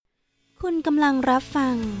คุณกำลังรับฟั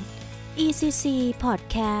ง ECC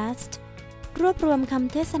Podcast รวบรวมค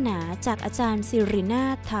ำเทศนาจากอาจารย์สิรินา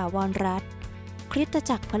ถ ถาวรรัตน์ คริสต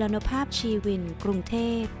จักรพลานุภาพชีวินกรุงเท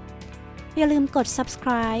พอย่าลืมกด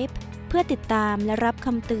Subscribe เพื่อติดตามและรับค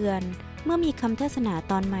ำเตือนเมื่อมีคำเทศนา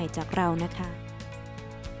ตอนใหม่จากเรานะคะ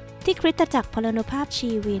ที่คริสตจักรพลานุภาพชี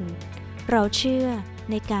วินเราเชื่อ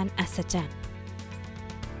ในการอัศจรรย์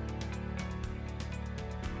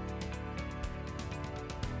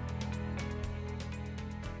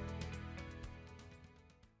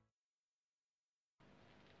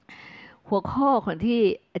หัวข้อของที่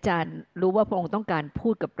อาจารย์รู้ว่าพระองค์ต้องการพู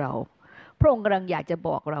ดกับเราพระองค์กำลังอยากจะบ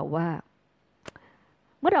อกเราว่า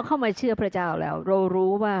เมื่อเราเข้ามาเชื่อพระเจ้าแล้วเรา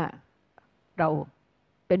รู้ว่าเรา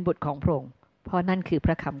เป็นบุตรของพระองค์เพราะนั่นคือพ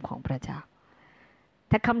ระคำของพระเจ้า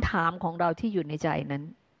แต่คำถามของเราที่อยู่ในใจนั้น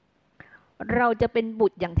เราจะเป็นบุ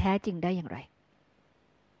ตรอย่างแท้จริงได้อย่างไร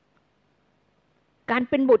การ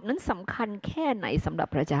เป็นบุตรนั้นสำคัญแค่ไหนสำหรับ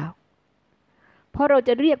พระเจ้าเพราะเราจ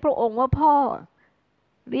ะเรียกพระองค์ว่าพ่อ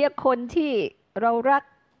เรียกคนที่เรารัก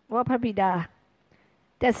ว่าพระบิดา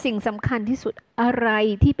แต่สิ่งสำคัญที่สุดอะไร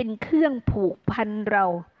ที่เป็นเครื่องผูกพันเรา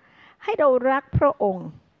ให้เรารักพระองค์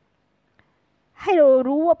ให้เรา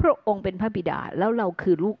รู้ว่าพระองค์เป็นพระบิดาแล้วเรา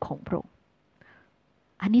คือลูกของพระองค์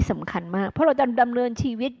อันนี้สำคัญมากเพราะเราจะดำเนิน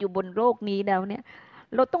ชีวิตอยู่บนโลกนี้แล้วเนี่ย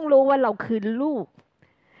เราต้องรู้ว่าเราคือลูก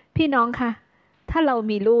พี่น้องคะถ้าเรา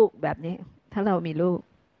มีลูกแบบนี้ถ้าเรามีลูก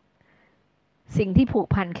สิ่งที่ผูก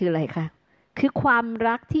พันคืออะไรคะคือความ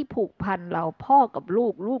รักที่ผูกพันเราพ่อกับลู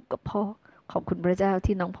กลูกกับพ่อขอบคุณพระเจ้า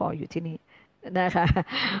ที่น้องพออยู่ที่นี่นะคะ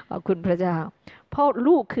ขอบคุณพระเจ้าเพราะ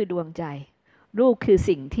ลูกคือดวงใจลูกคือ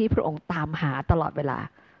สิ่งที่พระองค์ตามหาตลอดเวลา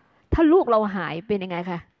ถ้าลูกเราหายเป็นยังไง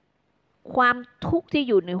คะความทุกข์ที่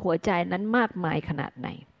อยู่ในหัวใจนั้นมากมายขนาดไหน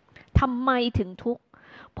ทำไมถึงทุกข์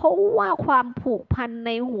เพราะว่าความผูกพันใ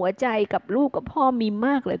นหัวใจกับลูกกับพ่อมีม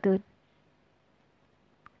ากเหลือเกิน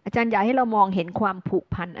อาจารย์อยากให้เรามองเห็นความผูก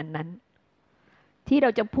พันอันนั้นที่เร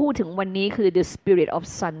าจะพูดถึงวันนี้คือ the spirit of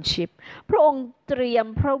sonship พระองค์เตรียม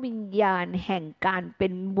พระวิญญาณแห่งการเป็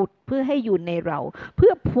นบุตรเพื่อให้อยู่ในเราเพื่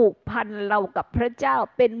อผูกพันเรากับพระเจ้า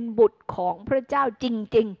เป็นบุตรของพระเจ้าจ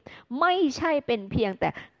ริงๆไม่ใช่เป็นเพียงแต่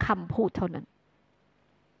คำพูดเท่านั้น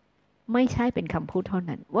ไม่ใช่เป็นคำพูดเท่า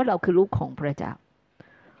นั้นว่าเราคือลูกของพระเจ้า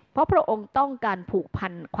เพราะพระองค์ต้องการผูกพั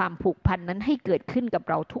นความผูกพันนั้นให้เกิดขึ้นกับ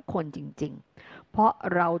เราทุกคนจริงๆเพราะ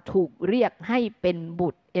เราถูกเรียกให้เป็นบุ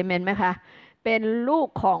ตรเอเมนไหมคะเป็นลูก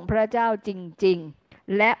ของพระเจ้าจริง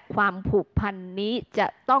ๆและความผูกพันนี้จะ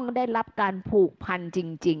ต้องได้รับการผูกพันจ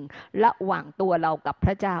ริงๆระหว่างตัวเรากับพ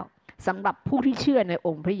ระเจ้าสำหรับผู้ที่เชื่อในอ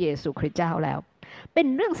งค์พระเยซูคริสต์เจ้าแล้วเป็น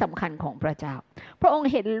เรื่องสำคัญของพระเจ้าพระองค์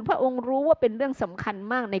เห็นพระองค์รู้ว่าเป็นเรื่องสำคัญ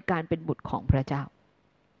มากในการเป็นบุตรของพระเจ้า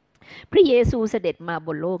พระเยซูเสด็จมาบ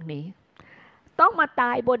นโลกนี้ต้องมาต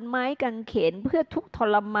ายบนไม้กางเขนเพื่อทุกข์ท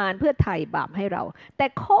รมานเพื่อไถ่บาปให้เราแต่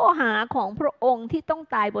ข้อหาของพระองค์ที่ต้อง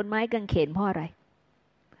ตายบนไม้กางเขนเพราะอะไร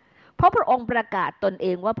เพราะพระองค์ประกาศตนเอ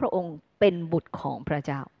งว่าพระองค์เป็นบุตรของพระเ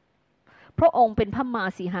จ้าพระองค์เป็นพระมา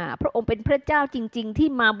สีหาพระองค์เป็นพระเจ้าจริงๆที่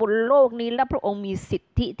มาบนโลกนี้และพระองค์มีสิท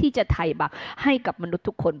ธิที่จะไถ่บาปให้กับมนุษย์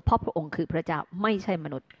ทุกคนเพราะพระองค์คือพระเจ้าไม่ใช่ม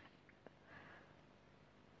นุษย์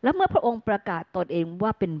และเมื่อพระองค์ประกาศตนเองว่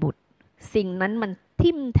าเป็นบุตรสิ่งนั้นมัน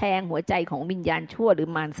ทิ่มแทงหัวใจของวิญญาณชั่วหรือ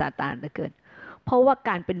มารซาตานเหลือเกินเพราะว่าก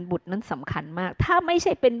ารเป็นบุตรนั้นสำคัญมากถ้าไม่ใ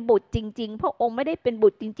ช่เป็นบุตรจริงๆพระองค์ไม่ได้เป็นบุ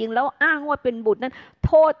ตรจริงๆแล้วอ้างว่าเป็นบุตรนั้นโ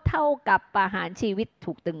ทษเท่ากับประหารชีวิต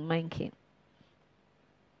ถูกตรึงไม้กางเขน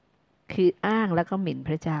คืออ้างแล้วก็หมิ่นพ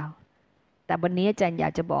ระเจ้าแต่วันนี้อาจารย์อยา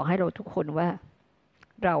กจะบอกให้เราทุกคนว่า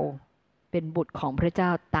เราเป็นบุตรของพระเจ้า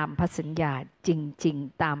ตามพระสัญญาจริง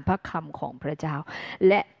ๆตามพระคำของพระเจ้า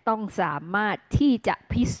และต้องสามารถที่จะ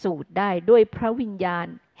พิสูจน์ได้ด้วยพระวิญญาณ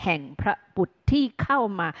แห่งพระบุตรที่เข้า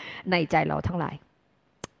มาในใจเราทั้งหลาย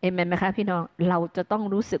เอเมนไหมคะพี่น้องเราจะต้อง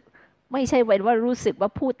รู้สึกไม่ใช่ว่ารู้สึกว่า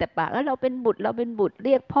พูดแต่ปากแล้วเราเป็นบุตรเ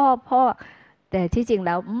รียกพ่อแต่ที่จริงแ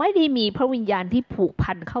ล้วไม่ได้มีพระวิญญาณที่ผูก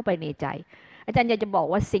พันเข้าไปในใจอาจารย์อยากจะบอก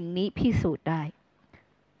ว่าสิ่งนี้พิสูจน์ได้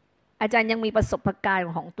อาจารย์ยังมีประสบการ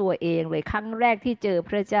ณ์ของตัวเองเลยครั้งแรกที่เจอ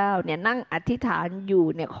พระเจ้าเนี่ยนั่งอธิษฐานอยู่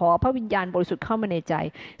เนี่ยขอพระวิญญาณบริสุทธิ์เข้ามาในใจ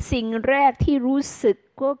สิ่งแรกที่รู้สึก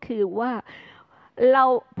ก็คือว่า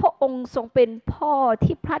พระองค์ทรงเป็นพ่อ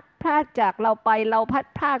ที่พลัดพรากจากเราไปเราพลัด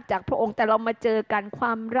พรากจากพระองค์แต่เรามาเจอกันคว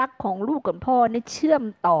ามรักของลูกกับพ่อเนี่ยเชื่อม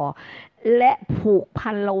ต่อและผูก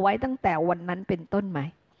พันเราไว้ตั้งแต่วันนั้นเป็นต้นมา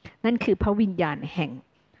นั่นคือพระวิญญาณแห่ง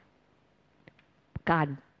การ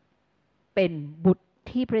เป็นบุตร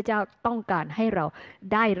ที่พระเจ้าต้องการให้เรา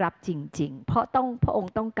ได้รับจริงๆเพราะพระอง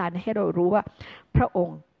ค์ต้องการให้เรารู้ว่าพระอง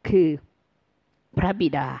ค์คือ พระบิ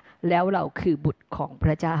ดาแล้วเราคือบุตรของพ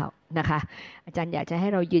ระเจ้านะคะอาจารย์อยากจะให้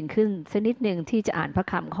เรายืนขึ้นสักนิดหนึ่งที่จะอ่านพระ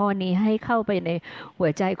คำข้อนี้ให้เข้าไปในหัว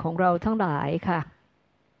ใจของเราทั้งหลายค่ะ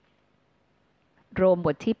โรมบ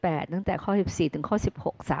ทที่8ตั้งแต่ข้อ14ถึงข้อ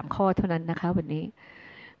16 3ข้อเท่านั้นนะคะวันนี้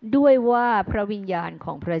ด้วยว่าพระวิญญาณข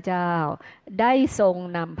องพระเจ้าได้ทรง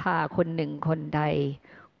นำพาคนหนึ่งคนใด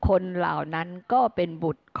คนเหล่านั้นก็เป็น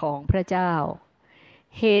บุตรของพระเจ้า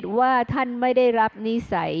เหตุว่าท่านไม่ได้รับนิ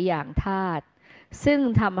สัยอย่างทาสซึ่ง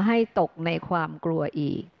ทำให้ตกในความกลัว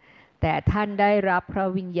อีกแต่ท่านได้รับพระ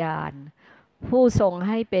วิญญาณผู้ทรงใ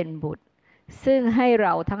ห้เป็นบุตรซึ่งให้เร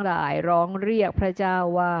าทั้งหลายร้องเรียกพระเจ้า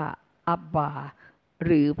ว่าอับบาห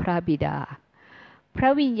รือพระบิดาพระ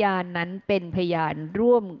วิญญาณนั้นเป็นพยาน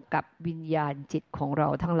ร่วมกับวิญญาณจิตของเรา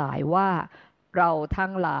ทั้งหลายว่าเราทั้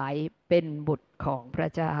งหลายเป็นบุตรของพระ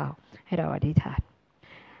เจ้าให้เราอธิษฐาน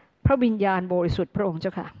พระวิญญาณบริสุทธิ์พระองค์เจ้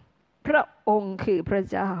าค่ะพระองค์คือพระ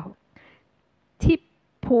เจ้าที่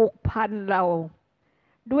ผูกพันเรา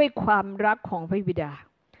ด้วยความรักของพระบิดา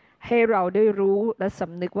ให้เราได้รู้และส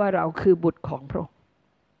ำนึกว่าเราคือบุตรของพระองค์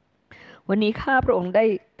วันนี้ข้าพระองค์ได้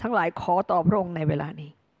ทั้งหลายขอต่อพระองค์ในเวลา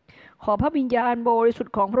นี้ขอพระวิญญาณบริสุท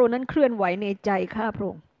ธิ์ของพระองค์นั้นเคลื่อนไหวในใจข้าพระอ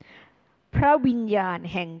งค์พระวิญญาณ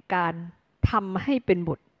แห่งการทำให้เป็น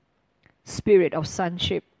บุตร Spirit of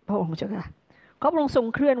Sonship พระองค์เจ้าค่ะขอพระองค์ทรง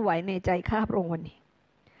เคลื่อนไหวในใจข้าพระองค์วันนี้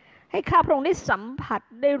ให้ข้าพระองค์ได้สัมผัส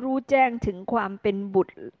ได้รู้แจ้งถึงความเป็นบุต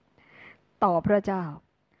รต่อพระเจ้า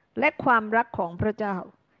และความรักของพระเจ้า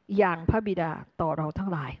อย่างพระบิดาต่อเราทั้ง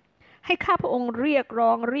หลายให้ข้าพระองค์เรียกร้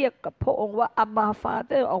องเรียกกับพระองค์ว่าอับบาฟาเ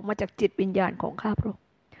ธอร์ออกมาจากจิตวิญญาณของข้าพระองค์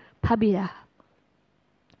พระบิดา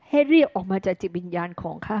ให้เรียกออกมาจากจิตวิญญาณข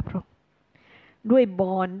องข้าพระองค์ด้วยบ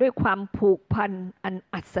อนด้วยความผูกพันอัน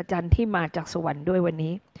อัศจรรย์ที่มาจากสวรรค์ด้วยวัน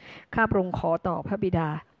นี้ข้าพระองค์ขอต่อพระบิดา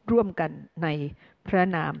ร่วมกันในพระ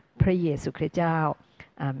นามพระเยซูคริสต์เจ้า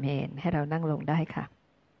อาเมนให้เรานั่งลงได้ค่ะ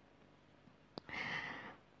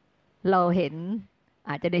เราเห็น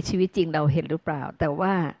อาจจะในชีวิตจริงเราเห็นหรือเปล่าแต่ว่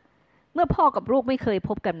าเมื่อพ่อกับลูกไม่เคยพ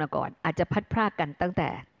บกันมาก่อนอาจจะพัดพรากกันตั้งแต่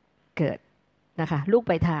เกิดนะคะลูก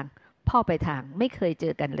ไปทางพ่อไปทางไม่เคยเจ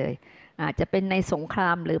อกันเลยอาจจะเป็นในสงครา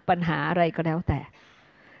มหรือปัญหาอะไรก็แล้วแต่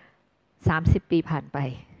30 ปีผ่านไป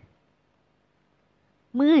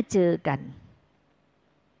เมื่อเจอกัน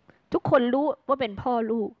ทุกคนรู้ว่าเป็นพ่อ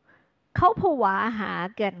ลูกเขาผวาหา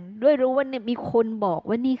กันด้วยรู้ว่าเนี่ยมีคนบอก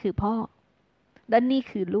ว่านี่คือพ่อและนี่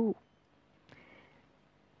คือลูก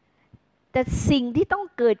แต่สิ่งที่ต้อง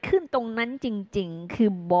เกิดขึ้นตรงนั้นจริงๆคือ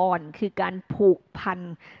บอนคือการผูกพัน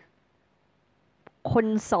คน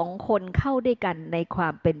สองคนเข้าด้วยกันในควา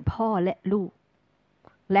มเป็นพ่อและลูก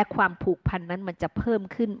และความผูกพันนั้นมันจะเพิ่ม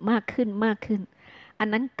ขึ้นมากขึ้นมากขึ้นอัน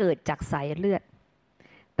นั้นเกิดจากสายเลือด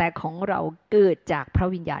แต่ของเราเกิดจากพระ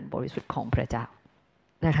วิญญาณบริสุทธิ์ของพระเจ้า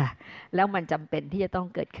นะคะแล้วมันจำเป็นที่จะต้อง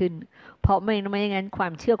เกิดขึ้นเพราะไม่งั้นควา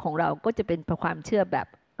มเชื่อของเราก็จะเป็นความเชื่อแบบ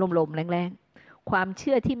ลมๆแรงๆความเ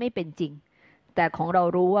ชื่อที่ไม่เป็นจริงแต่ของเรา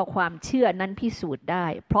รู้ว่าความเชื่อนั้นพิสูจน์ได้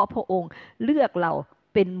เพราะพระองค์เลือกเรา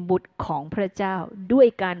เป็นบุตรของพระเจ้าด้วย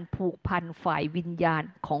การผูกพันฝ่ายวิญญาณ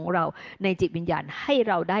ของเราในจิตวิญญาณให้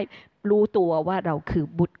เราได้รู้ตัวว่าเราคือ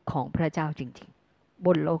บุตรของพระเจ้าจริงๆบ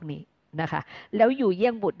นโลกนี้นะคะแล้วอยู่เยี่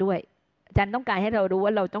ยงบุตรด้วยอาจารย์ต้องการให้เรารู้ว่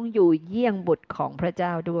าเราต้องอยู่เยี่ยงบุตรของพระเจ้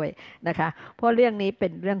าด้วยนะคะเพราะเรื่องนี้เป็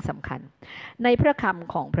นเรื่องสำคัญในพระค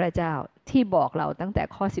ำของพระเจ้าที่บอกเราตั้งแต่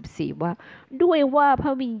ข้อ14ว่าด้วยว่าพร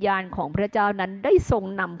ะวิญญาณของพระเจ้านั้นได้ทรง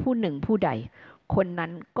นำผู้หนึ่งผู้ใดคนนั้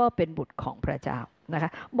นก็เป็นบุตรของพระเจ้านะค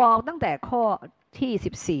ะบอกตั้งแต่ข้อ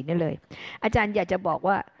ที่14นี่เลยอาจารย์อยากจะบอก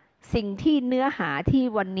ว่าสิ่งที่เนื้อหาที่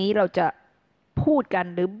วันนี้เราจะพูดกัน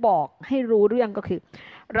หรือบอกให้รู้เรื่องก็คือ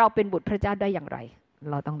เราเป็นบุตรพระเจ้าได้อย่างไร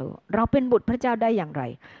เราต้องรู้เราเป็นบุตรพระเจ้าได้อย่างไร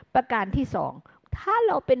ประการที่สองถ้าเ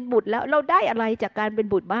ราเป็นบุตรแล้วเราได้อะไรจากการเป็น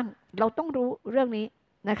บุตรบ้างเราต้องรู้เรื่องนี้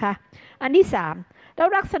นะคะอันที่สามแล้ว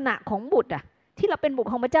ลักษณะของบุตรที่เราเป็นบุตร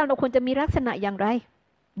ของพระเจ้าเราควรจะมีลักษณะอย่างไร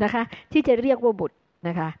นะคะที่จะเรียกว่าบุตรน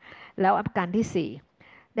ะคะแล้วประการที่สี่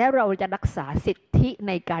แล้วเราจะรักษาสิทธิใ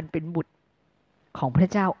นการเป็นบุตรของพระ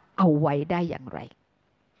เจ้าเอาไว้ได้อย่างไร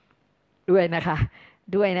ด้วยนะคะ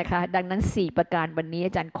ดังนั้น4ประการวันนี้อ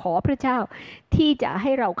าจารย์ขอพระเจ้าที่จะใ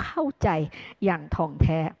ห้เราเข้าใจอย่างท่องแ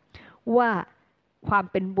ท้ว่าความ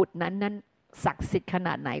เป็นบุตรนั้นศักดิ์สิทธิ์ขน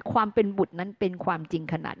าดไหนความเป็นบุตรนั้นเป็นความจริง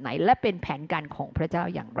ขนาดไหนและเป็นแผนการของพระเจ้า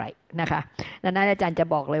อย่างไรนะคะดังนั้นอาจารย์จะ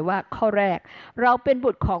บอกเลยว่าข้อแรกเราเป็น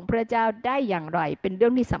บุตรของพระเจ้าได้อย่างไรเป็นเรื่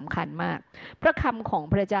องที่สำคัญมากพระคำของ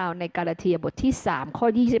พระเจ้าในกาลาเทียบทที่3ข้อ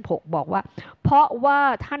26บอกว่าเพราะว่า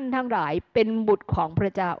ท่านทั้งหลายเป็นบุตรของพร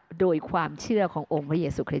ะเจ้าโดยความเชื่อขององค์พระเย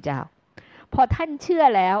ซูคริสต์เจ้าพอท่านเชื่อ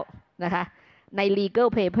แล้วนะคะใน legal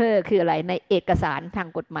paper คืออะไรในเอกสารทาง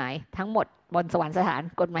กฎหมายทั้งหมดบนสวรรคสถาน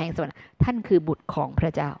กฎหมายแห่งสวรรค์ท่านคือบุตรของพร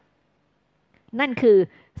ะเจ้า นั่นคือ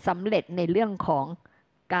สำเร็จในเรื่องของ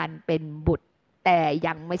การเป็นบุตรแต่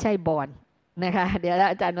ยังไม่ใช่บอนนะคะเดี๋ยว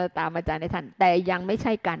อาจารย์ตามอาจารย์ในทันแต่ยังไม่ใ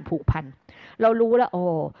ช่การผูกพันเรารู้แล้ว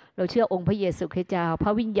เราเชื่อองค์พระเยซูคริสต์เจ้าพร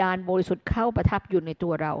ะวิญญาณบริสุทธิ์เข้าประทับอยู่ในตั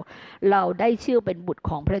วเราได้ชื่อเป็นบุตร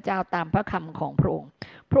ของพระเจ้าตามพระคำของพระองค์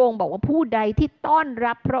พระองค์บอกว่าผู้ใดที่ต้อน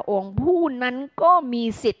รับพระองค์ผู้นั้นก็มี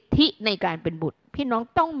สิทธิในการเป็นบุตรพี่น้อง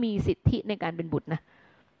ต้องมีสิทธิในการเป็นบุตรนะ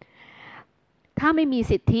ถ้าไม่มี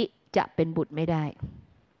สิทธิจะเป็นบุตรไม่ได้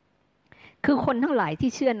คือคนทั้งหลาย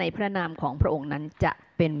ที่เชื่อในพระนามของพระองค์นั้นจะ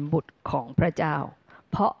เป็นบุตรของพระเจ้า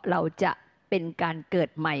เพราะเราจะเป็นการเกิด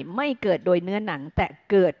ใหม่ไม่เกิดโดยเนื้อหนังแต่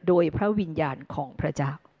เกิดโดยพระวิญญาณของพระเจ้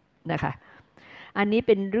านะคะอันนี้เ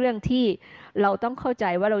ป็นเรื่องที่เราต้องเข้าใจ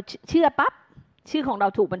ว่าเราเชื่อปั๊บชื่อของเรา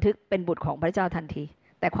ถูกบันทึกเป็นบุตรของพระเจ้าทันที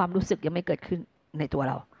แต่ความรู้สึกยังไม่เกิดขึ้นในตัว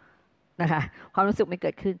เรานะคะความรู้สึกไม่เ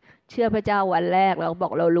กิดขึ้นเชื่อพระเจ้าวันแรกเราบอ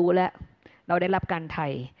กเรารู้แล้วเราได้รับการไถ่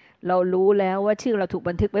เรารู้แล้วว่าชื่อเราถูก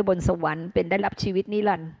บันทึกไว้บนสวรรค์เป็นได้รับชีวิตนิ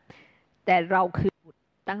รันดร์แต่เราคือบุตร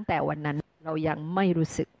ตั้งแต่วันนั้นเรายังไม่รู้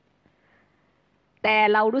สึกแต่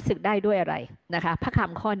เรารู้สึกได้ด้วยอะไรนะคะพระค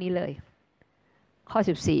ำข้อนี้เลยข้อ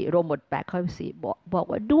14โรมบท8ข้อ14บอก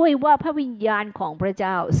ว่าด้วยว่าพระวิญญาณของพระเ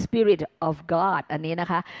จ้า Spirit of God อันนี้นะ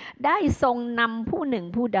คะได้ทรงนำผู้หนึ่ง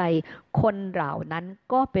ผู้ใดคนเหล่านั้น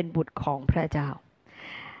ก็เป็นบุตรของพระเจ้า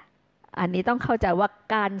อันนี้ต้องเข้าใจว่า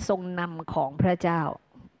การทรงนำของพระเจ้า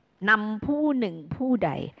นำผู้หนึ่งผู้ใ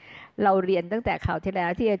ดเราเรียนตั้งแต่คราวที่แล้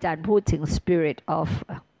วที่อาจารย์พูดถึง Spirit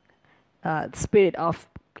of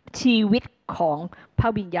ชีวิตของพระ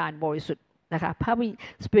วิญญาณบริสุทธิ์นะคะพร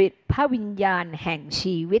ะวิญญาณแห่ง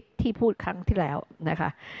ชีวิตที่พูดครั้งที่แล้วนะคะ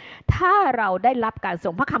ถ้าเราได้รับการทร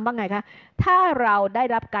งพระคำว่าไงคะถ้าเราได้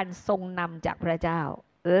รับการทรงนำจากพระเจ้า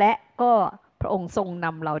และก็พระองค์ทรงน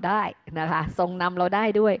ำเราได้นะคะทรงนำเราได้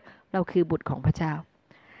ด้วยเราคือบุตรของพระเจ้า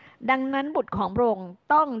ดังนั้นบุตรของพระองค์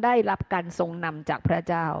ต้องได้รับการทรงนำจากพระ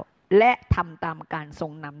เจ้าและทำตามการทร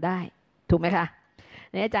งนำได้ถูกไหมคะ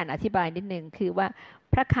นี่อาจารย์อธิบายนิดนึงคือว่า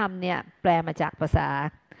พระคำเนี่ยแปลมาจากภาษ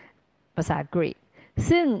ากรีก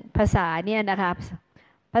ซึ่งภาษาเนี่ยนะคะ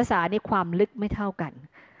ภาษาในความลึกไม่เท่ากัน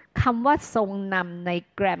คำว่าทรงนำใน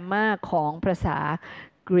แกรมมาของภาษา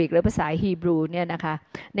กรีกหรือภาษาฮีบรูเนี่ยนะคะ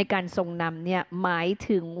ในการทรงนำเนี่ยหมาย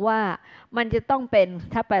ถึงว่ามันจะต้องเป็น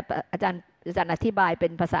ถ้าไปอาจารย์อธิบายเป็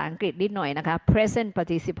นภาษาอังกฤษนิดหน่อยนะคะ present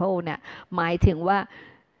participle เนี่ยหมายถึงว่า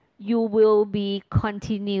you will be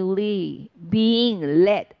continually being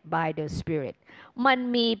led by the Spirit มัน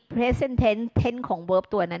มี present tense ของ verb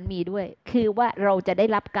ตัวนั้นมีด้วยคือว่าเราจะได้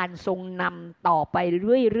รับการทรงนำต่อไป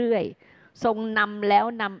เรื่อยๆทรงนำแล้ว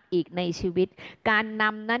นำอีกในชีวิตการน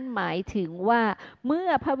ำนั้นหมายถึงว่าเมื่อ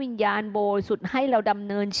พระวิญญาณบริสุทธิ์ให้เราดำ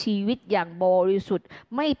เนินชีวิตอย่างบริสุทธิ์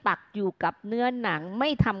ไม่ปักอยู่กับเนื้อหนังไม่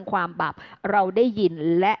ทำความบาปเราได้ยิน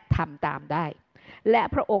และทำตามได้และ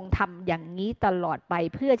พระองค์ทำอย่างนี้ตลอดไป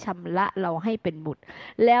เพื่อชำระเราให้เป็นบุตร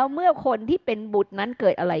แล้วเมื่อคนที่เป็นบุตรนั้นเกิ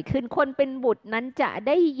ดอะไรขึ้นคนเป็นบุตรนั้นจะไ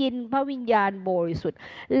ด้ยินพระวิญญาณบริสุทธิ์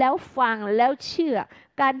แล้วฟังแล้วเชื่อ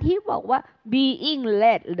การที่บอกว่า being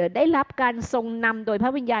led หรือได้รับการทรงนำโดยพร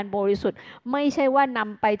ะวิญญาณบริสุทธิ์ไม่ใช่ว่าน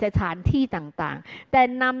ำไปสถานที่ต่างๆแต่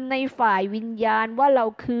นำในฝ่ายวิญญาณว่าเรา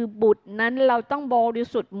คือบุตรนั้นเราต้องบริ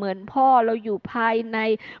สุทธิ์เหมือนพ่อเราอยู่ภายใน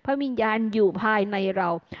พระวิญญาณอยู่ภายในเร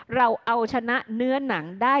าเอาชนะเนื้อหนัง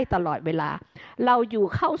ได้ตลอดเวลาเราอยู่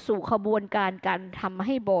เข้าสู่ขบวนการการทำใ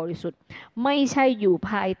ห้บริสุทธิ์ไม่ใช่อยู่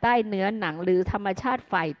ภายใต้เนื้อหนังหรือธรรมชาติ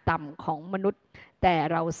ฝ่ายต่ำของมนุษย์แต่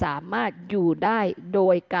เราสามารถอยู่ได้โด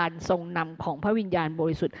ยการทรงนำของพระวิญญาณบ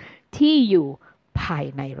ริสุทธิ์ที่อยู่ภาย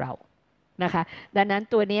ในเรานะคะดังนั้น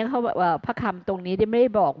ตัวนี้เขาพระคำตรงนี้ไม่ได้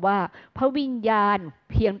บอกว่าพระวิญญาณ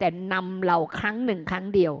เพียงแต่นำเราครั้งหนึ่งครั้ง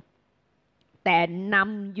เดียวแต่น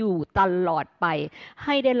ำอยู่ตลอดไปใ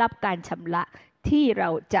ห้ได้รับการชำระที่เรา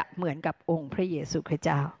จะเหมือนกับองค์พระเยซูคริสต์เ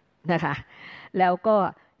จ้านะคะแล้วก็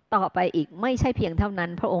ต่อไปอีกไม่ใช่เพียงเท่านั้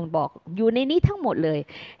นพระองค์บอกอยู่ในนี้ทั้งหมดเลย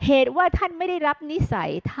เหตุว่าท่านไม่ได้รับนิสั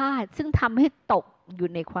ยทาสซึ่งทำให้ตกอยู่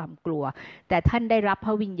ในความกลัวแต่ท่านได้รับพ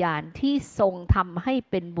ระวิญญาณที่ทรงทำให้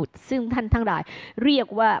เป็นบุตรซึ่งท่านทั้งหลายเรียก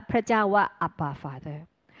ว่าพระเจ้าว่าอับบาฟาเธอร์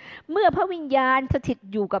เมื่อพระวิญญาณสถิต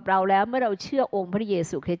อยู่กับเราแล้วเมื่อเราเชื่อองค์พระเย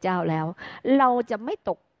ซูคริสต์เจ้าแล้วเราจะไม่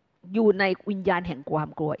ตกอยู่ในวิญญาณแห่งความ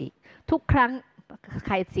กลัวอีกทุกครั้งใค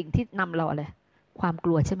รสิ่งที่นำเราอะไรความก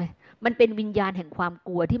ลัวใช่ไหมมันเป็นวิญญาณแห่งความก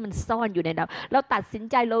ลัวที่มันซ่อนอยู่ในเราตัดสิน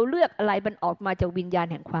ใจเราเลือกอะไรมันออกมาจากวิญญาณ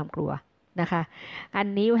แห่งความกลัวนะคะอัน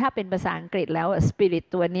นี้ถ้าเป็นภาษาอังกฤษแล้ว spirit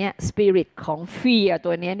ตัวนี้ spirit ของ fear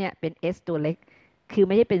ตัวนี้เนี่ยเป็น s ตัวเล็กคือไ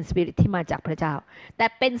ม่ใช่เป็น spirit ที่มาจากพระเจ้าแต่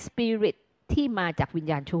เป็น spirit ที่มาจากวิญ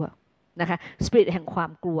ญาณชั่วนะคะ spirit แห่งควา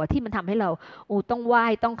มกลัวที่มันทำให้เราต้องไหว้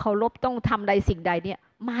ต้องเคารพต้องทำใดสิ่งใดเนี่ย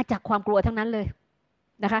มาจากความกลัวทั้งนั้นเลย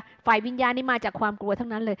นะคะฝ่ายวิญญาณนี่มาจากความกลัวทั้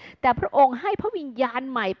งนั้นเลยแต่พระองค์ให้พระวิญญาณ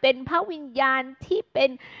ใหม่เป็นพระวิญญาณที่เป็น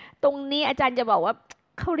ตรงนี้อาจารย์จะบอกว่า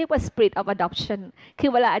เขาเรียกว่า spirit of adoption คื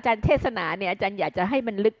อเวลาอาจารย์เทศนาเนี่ยอาจารย์อยากจะให้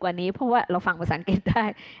มันลึกกว่านี้เพราะว่าเราฟังภาษาอังกฤษได้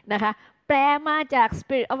นะคะแปลมาจาก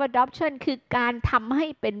spirit of adoption คือการทำให้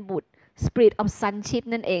เป็นบุตร spirit of sonship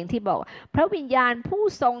นั่นเองที่บอกพระวิญญาณผู้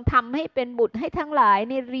ทรงทำให้เป็นบุตรให้ทั้งหลาย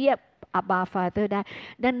นี่เรียกAbba Father ได้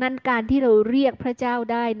ดังนั้นการที่เราเรียกพระเจ้า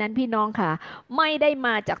ได้นั้นพี่น้องค่ะไม่ได้ม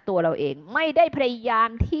าจากตัวเราเองไม่ได้พยายาม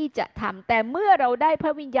ที่จะทำแต่เมื่อเราได้พร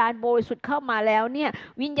ะวิญญาณบริสุทธิ์เข้ามาแล้วเนี่ย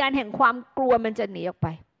วิญญาณแห่งความกลัวมันจะหนีออกไป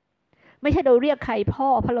ไม่ใช่เราเรียกใครพ่อ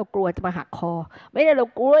เพราะเรากลัวจะมาหักคอไม่ได้เรา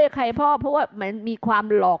กลัวใครพ่อเพราะว่ามันมีความ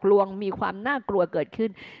หลอกลวงมีความน่ากลัวเกิดขึ้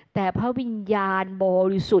นแต่พระวิญญาณบ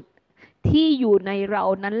ริสุทธิ์ที่อยู่ในเรา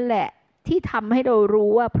นั้นแหละที่ทำให้เรารู้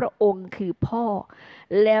ว่าพระองค์คือพ่อ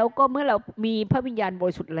แล้วก็เมื่อเรามีพระวิญญาณบ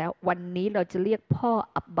ริสุทธิ์แล้ววันนี้เราจะเรียกพ่อ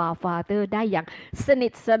อับบาฟาเธอร์ได้อย่างสนิ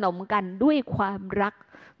ทสนมกันด้วยความรัก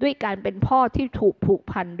ด้วยการเป็นพ่อที่ถูกผูก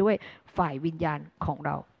พันด้วยฝ่ายวิญญาณของเ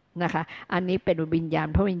รานะคะอันนี้เป็นวิญญาณ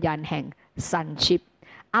พระวิญญาณแห่ง sonship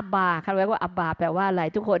อับบาเขาเรียกว่าอับบาแปลว่าอะไร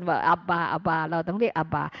ทุกคนบอกอับบาเราต้องเรียกอับ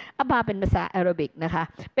บาเป็นภาษาอาหรับิกนะคะ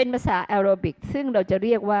เป็นภาษาอาหรับิกซึ่งเราจะเ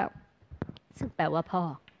รียกว่าซึ่งแปลว่าพ่อ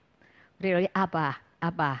เรียกอับ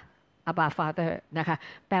บาฟาเธอร์นะคะ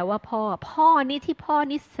แปลว่าพ่อนี่ที่พ่อ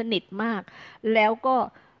นี่สนิทมากแล้วก็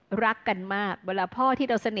รักกันมากเวลาพ่อที่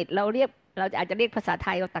เราสนิทเราอาจจะเรียกภาษาไท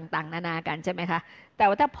ยเราต่างๆนานากันใช่ไหมคะแต่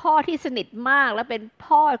ว่าถ้าพ่อที่สนิทมากแล้วเป็น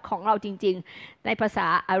พ่อของเราจริงๆในภาษา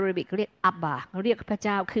อาหรับิกเรียกอับบาเรียกพระเ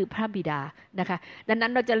จ้าคือพระบิดานะคะดังนั้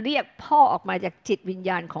นเราจะเรียกพ่อออกมาจากจิตวิญญ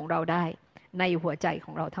าณของเราได้ในหัวใจข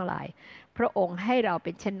องเราทั้งหลายพระองค์ให้เราเ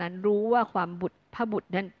ป็นเช่นนั้นรู้ว่าความพระบุตร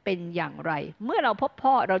นั้นเป็นอย่างไรเมื่อเราพบ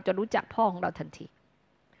พ่อเราจะรู้จักพ่อของเราทันที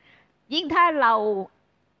ยิ่งถ้าเรา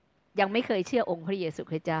ยังไม่เคยเชื่อองค์พระเยซู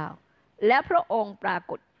คริสต์เจ้าและพระองค์ปรา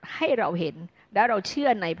กฏให้เราเห็นและเราเชื่อ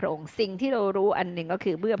ในพระองค์สิ่งที่เรารู้อันหนึ่งก็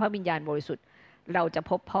คือเมื่อพระวิญญาณบริสุทธิ์เราจะ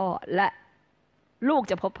พบพ่อและลูก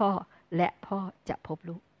จะพบพ่อและพ่อจะพบ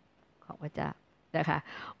ลูกของพระเจ้านะคะ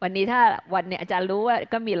วันนี้ถ้าวันนี้อาจารย์รู้ว่า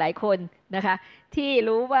ก็มีหลายคนนะคะที่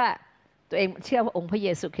รู้ว่าตัวเองเชื่อพระองค์พระเย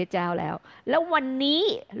ซูคริสต์เจ้าแล้ววันนี้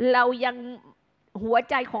เรายังหัว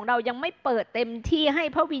ใจของเรายังไม่เปิดเต็มที่ให้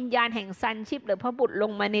พระวิญญาณแห่งซันชิพหรือพระบุตรล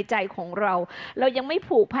งมาในใจของเรายังไม่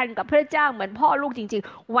ผูกพันกับพระเจ้าเหมือนพ่อลูกจริง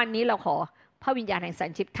ๆวันนี้เราขอพระวิญญาณแห่งซั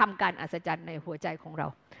นชิพทำการอัศจรรย์ในหัวใจของเรา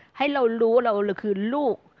ให้เรารู้เราคือลู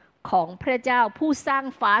กของพระเจ้าผู้สร้าง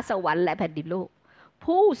ฟ้าสวรรค์และแผ่นดินโลก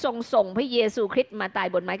ผู้ทรงส่งพระเยซูคริสต์มาตาย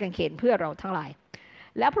บนไม้กางเขนเพื่อเราทั้งหลาย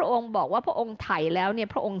แล้วพระองค์บอกว่าพระองค์ไถ่แล้วเนี่ย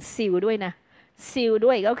พระองค์ซีลด้วยนะซีล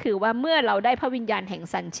ด้วยก็คือว่าเมื่อเราได้พระวิญญาณแห่ง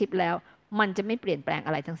ซันชิพแล้วมันจะไม่เปลี่ยนแปลงอ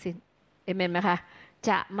ะไรทั้งสิ้นเอเมนไหมคะ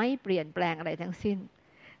จะไม่เปลี่ยนแปลงอะไรทั้งสิ้น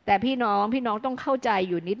แต่พี่น้องต้องเข้าใจ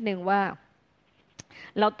อยู่นิดนึงว่า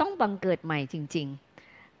เราต้องบังเกิดใหม่จริง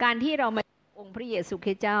ๆการที่เรามาองค์พระเยซูค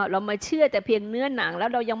ริสต์เจ้าเรามาเชื่อแต่เพียงเนื้อหนังแล้ว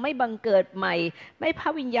เรายังไม่บังเกิดใหม่ไม่พระ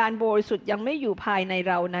วิญญาณบริสุทธิ์ยังไม่อยู่ภายใน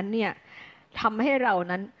เรานั้นเนี่ยทำให้เรา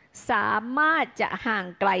นั้นสามารถจะห่าง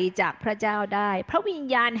ไกลจากพระเจ้าได้พระวิญ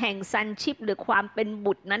ญาณแห่งซันชิพหรือความเป็น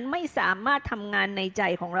บุตรนั้นไม่สามารถทำงานในใจ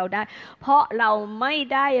ของเราได้เพราะเราไม่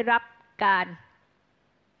ได้รับการ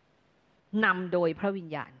นำโดยพระวิญ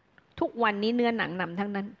ญาณทุกวันนี้เนื้อหนังนำทั้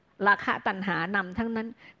งนั้นราคะตัณหานำทั้งนั้น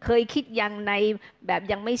เคยคิดยังในแบบ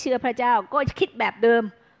ยังไม่เชื่อพระเจ้าก็คิดแบบเดิม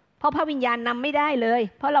เพราะพระวิญญาณนำไม่ได้เลย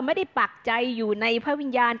เพราะเราไม่ได้ปักใจอยู่ในพระวิ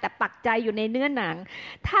ญญาณแต่ปักใจอยู่ในเนื้อหนัง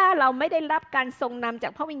ถ้าเราไม่ได้รับการทรงนำจา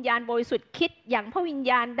กพระวิญญาณบริสุทธิ์คิดอย่างพระวิญ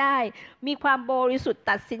ญาณได้มีความบริสุทธิ์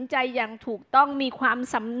ตัดสินใจอย่างถูกต้องมีความ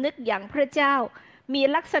สำนึกอย่างพระเจ้ามี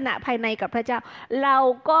ลักษณะภายในกับพระเจ้าเรา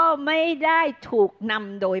ก็ไม่ได้ถูกน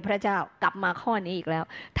ำโดยพระเจ้ากลับมาข้อนี้อีกแล้ว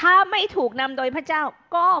ถ้าไม่ถูกนำโดยพระเจ้า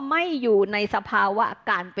ก็ไม่อยู่ในสภาวะ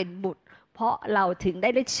การเป็นบุตรเพราะเราถึงได้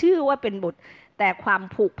ชื่อว่าเป็นบุตรแต่ความ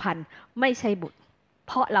ผูกพันไม่ใช่บุตรเ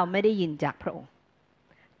พราะเราไม่ได้ยินจากพระองค์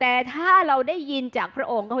แต่ถ้าเราได้ยินจากพระ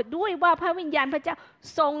องค์ก็ด้วยว่าพระวิญญาณพระเจ้า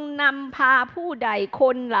ทรงนำพาผู้ใดค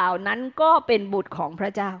นเหล่านั้นก็เป็นบุตรของพร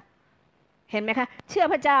ะเจ้าเห็นไหมคะเชื่อ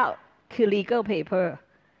พระเจ้าคือ legal paper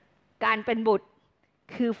การเป็นบุตร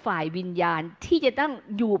คือฝ่ายวิญญาณที่จะต้อง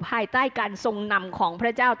อยู่ภายใต้การทรงนำของพร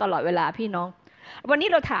ะเจ้าตลอดเวลาพี่น้องวันนี้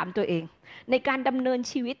เราถามตัวเองในการดำเนิน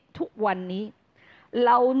ชีวิตทุกวันนี้เ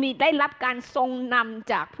รามีได้รับการทรงน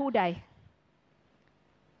ำจากผู้ใด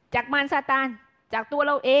จากมารซาตานจากตัวเ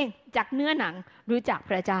ราเองจากเนื้อหนังหรือจาก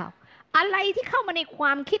พระเจ้าอะไรที่เข้ามาในคว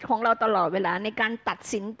ามคิดของเราตลอดเวลาในการตัด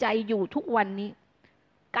สินใจอยู่ทุกวันนี้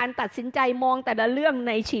การตัดสินใจมองแต่ละเรื่องใ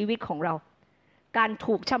นชีวิตของเราการ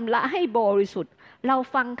ถูกชำระให้บริสุทธิ์เรา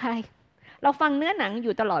ฟังใครเราฟังเนื้อหนังอ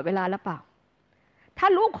ยู่ตลอดเวลาหรือเปล่าถ้า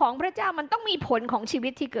ลูกของพระเจ้ามันต้องมีผลของชีวิ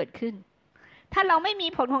ตที่เกิดขึ้น ถ้าเราไม่มี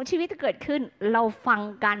ผลของชีวิตที่เกิดขึ้นเราฟัง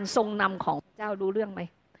การทรงนำของพระเจ้ารู้เรื่องไหม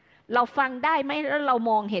เราฟังได้ไหมแล้วเรา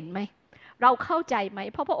มองเห็นไหมเราเข้าใจไหม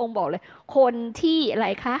เพราะพระองค์บอกเลยคนที่อะไร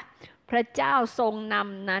คะพระเจ้าทรงน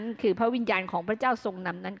ำนั้นคือพระวิญญาณของพระเจ้าทรงน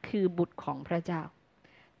ำนั้นคือบุตรของพระเจ้า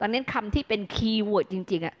ตอนนี้คำที่เป็นคีย์เวิร์ดจ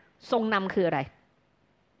ริงๆอะทรงนำคืออะไร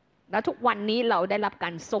แล้วทุกวันนี้เราได้รับกา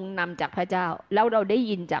รทรงนำจากพระเจ้าแล้วเราได้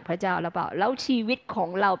ยินจากพระเจ้าหรือเปล่าแล้วชีวิตของ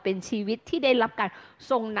เราเป็นชีวิตที่ได้รับการ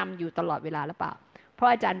ทรงนำอยู่ตลอดเวลาหรือเปล่าเพราะ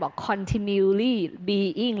อาจารย์บอก continually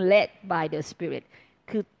being led by the Spirit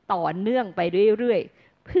คือต่อเนื่องไปเรื่อย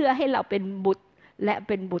ๆเพื่อให้เราเป็นบุตรและเ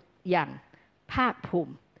ป็นบุตรอย่างภาคภู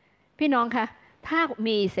มิพี่น้องคะถ้า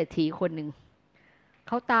มีเศรษฐีคนหนึ่งเ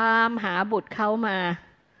ขาตามหาบุตรเขามา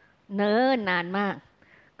เนิ่นนานมาก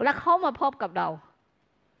แล้วเขามาพบกับเรา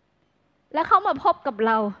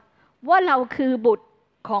ว่าเราคือบุตร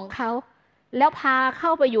ของเขาแล้วพาเข้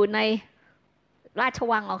าไปอยู่ในราช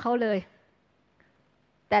วังของเขาเลย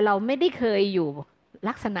แต่เราไม่ได้เคยอยู่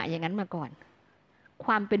ลักษณะอย่างนั้นมาก่อนค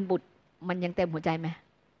วามเป็นบุตรมันยังเต็มหัวใจไหม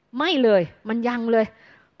ไม่เลยมันยังเลย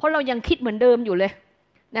เพราะเรายังคิดเหมือนเดิมอยู่เลย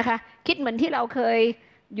นะคะคิดเหมือนที่เราเคย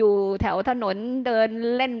อยู่แถวถนนเดิน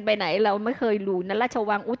เล่นไปไหนเราไม่เคยรู้นะราช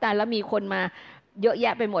วังอุตายแล้วมีคนมาเยอะแย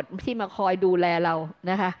ะไปหมดที่มาคอยดูแลเรา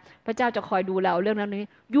นะคะพระเจ้าจะคอยดูเราเรื่องนั้นนี้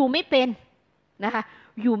อยู่ไม่เป็นนะคะ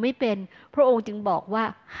อยู่ไม่เป็นพระองค์จึงบอกว่า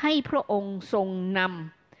ให้พระองค์ทรงน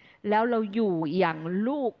ำแล้วเราอยู่อย่าง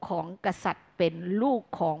ลูกของกษัตริย์เป็นลูก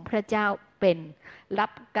ของพระเจ้าเป็นรั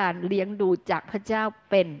บการเลี้ยงดูจากพระเจ้า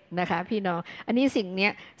เป็นนะคะพี่น้องอันนี้สิ่งนี้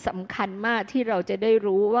สำคัญมากที่เราจะได้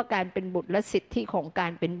รู้ว่าการเป็นบุตรและสิทธิของกา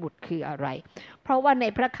รเป็นบุตรคืออะไรเพราะว่าใน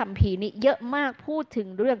พระคัมภีร์นี้เยอะมากพูดถึง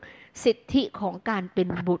เรื่องสิทธิของการเป็น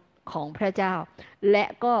บุตรของพระเจ้าและ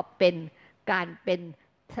ก็เป็นการเป็น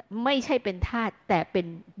ไม่ใช่เป็นทาสแต่เป็น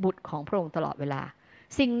บุตรของพระองค์ตลอดเวลา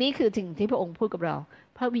สิ่งนี้คือสิ่งที่พระองค์พูดกับเรา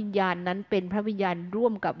พระวิญญาณนั้นเป็นพระวิญญาณร่ว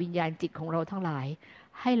มกับวิญญาณจิตของเราทั้งหลาย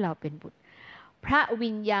ให้เราเป็นบุตรพระวิ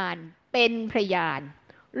ญญาณเป็นพยาน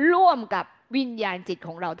ร่วมกับวิญญาณจิตข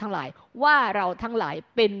องเราทั้งหลายว่าเราทั้งหลาย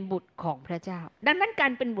เป็นบุตรของพระเจ้าดังนั้นกา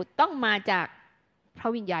รเป็นบุตรต้องมาจากพระ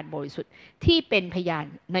วิญญาณบริสุทธิ์ที่เป็นพยาน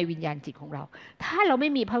ในวิญญาณจิตของเราถ้าเราไม่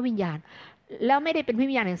มีพระวิญญาณแล้วไม่ได้เป็นพระ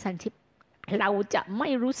วิญญาณแห่งสันติเราจะไม่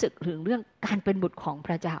รู้สึกถึงเรื่องการเป็นบุตรของพ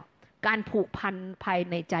ระเจ้าการผูกพันภาย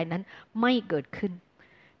ในใจนั้นไม่เกิดขึ้น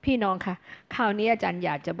พี่น้องคะคราวนี้อาจารย์อย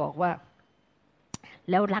ากจะบอกว่า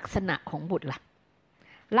แล้วลักษณะของบุตรล่ะ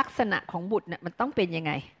ลักษณะของบุตรเนี่ยมันต้องเป็นยังไ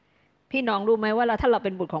งพี่น้องรู้ไหมว่าถ้าเราเ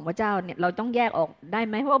ป็นบุตรของพระเจ้าเนี่ยเราต้องแยกออกได้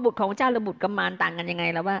ไหมว่าบุตรของพระเจ้าและบุตรกำมารต่างกันยังไง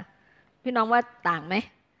แล้วว่าพี่น้องว่าต่างไหม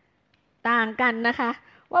ต่างกันนะคะ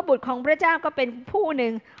ว่าบุตรของพระเจ้าก็เป็นผู้หนึ่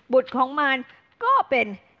งบุตรของมารก็เป็น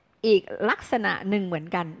อีกลักษณะหนึ่งเหมือน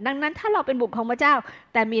กันดังนั้นถ้าเราเป็นบุตรของพระเจ้า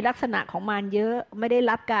แต่มีลักษณะของมารเยอะไม่ได้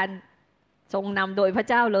รับการทรงนำโดยพระ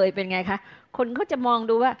เจ้าเลยเป็นไงคะคนเขาจะมอง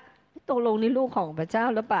ดูว่าตกลงนี่ลูกของพระเจ้า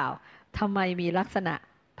หรือเปล่าทำไมมีลักษณะ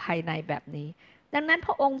ภายในแบบนี้ดังนั้นพ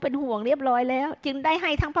ระองค์เป็นห่วงเรียบร้อยแล้วจึงได้ใ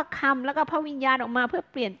ห้ทั้งพระคำแล้วก็พระวิญญาณออกมาเพื่อ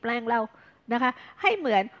เปลี่ยนแปลงเรานะคะให้เห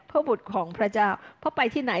มือนพระบุตรของพระเจ้าเพราะไป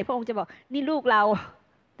ที่ไหนพระองค์จะบอกนี่ลูกเรา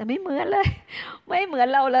แต่ไม่เหมือนเลยไม่เหมือน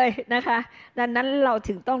เราเลยนะคะดังนั้นเรา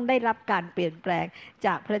ถึงต้องได้รับการเปลี่ยนแปลงจ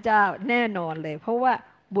ากพระเจ้าแน่นอนเลยเพราะว่า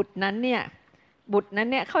บุตรนั้นเนี่ย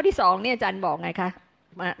ข้อที่สองเนี่ยอาจารย์บอกไงคะ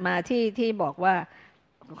มาที่บอกว่า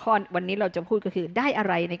ข้อวันนี้เราจะพูดก็คือได้อะ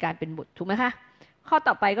ไรในการเป็นบุตรถูกไหมคะข้อ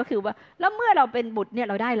ต่อไปก็คือว่าแล้วเมื่อเราเป็นบุตรเนี่ย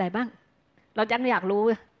เราได้อะไรบ้างเราจังอยากรู้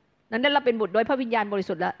นั้นเราเป็นบุตรโดยพระวิญญาณบริ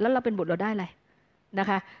สุทธิ์แล้วเราเป็นบุตรเราได้อะไรนะ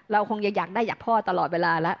คะเราคงอยากได้อยากพ่อตลอดเวล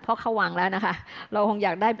าแล้วเพราะเขาวางแล้วนะคะเราคงอย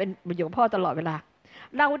ากได้เป็นอยู่กับพ่อตลอดเวลา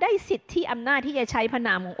เราได้สิทธิอำนาจที่จะใช้พระน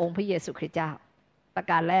ามขององค์พระเยซูคริสต์เจ้าประ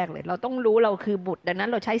การแรกเลยเราต้องรู้เราคือบุตรดังนั้น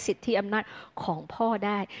เราใช้สิทธิอำนาจของพ่อไ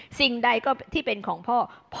ด้สิ่งใดก็ที่เป็นของ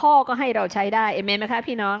พ่อก็ให้เราใช้ได้เอเมนไหมคะ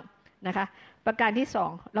พี่น้องนะคะประการที่สอ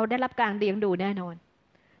งเราได้รับการเลี้ยงดูแน่นอน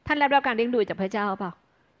ท่านได้รับการเลี้ยงดูจากพระเจ้าเปล่า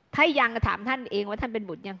ถ้ายังถามท่านเองว่าท่านเป็น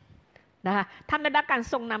บุตรยังนะคะท่านได้รับการ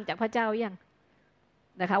ทรงนำจากพระเจ้ายัง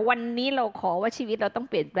นะคะวันนี้เราขอว่าชีวิตเราต้อง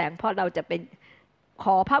เปลี่ยนแปลงเพราะเราจะเป็นข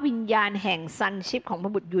อพระวิญญาณแห่งสันชิพของพร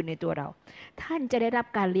ะบุตรอยู่ในตัวเราท่านจะได้รับ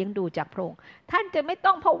การเลี้ยงดูจากพระองค์ท่านจะไม่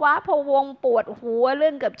ต้องภาวะพะวงปวดหัวเรื่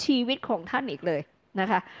องกับชีวิตของท่านอีกเลยนะ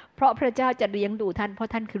คะเพราะพระเจ้าจะเลี้ยงดูท่านเพรา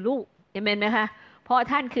ะท่านคือลูกเอเมนไหมคะเพราะ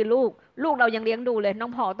ท่านคือลูกเรายังเลี้ยงดูเลยน้อ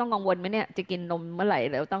งพอต้องกังวลไหมเนี่ยจะกินนมเมื่อไหร่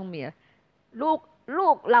แล้วต้องมีลู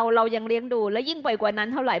กเรายังเลี้ยงดูและยิ่งไปกว่านั้น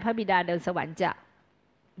เท่าไหร่พระบิดาในสวรรค์จะ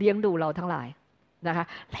เลี้ยงดูเราทั้งหลายนะคะ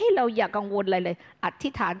ให้เราอย่ากังวลอะไรเลยอธิ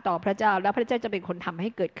ษฐานต่อพระเจ้าแล้วพระเจ้าจะเป็นคนทำให้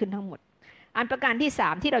เกิดขึ้นทั้งหมดอันประการที่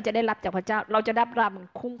3ที่เราจะได้รับจากพระเจ้าเราจะได้รับ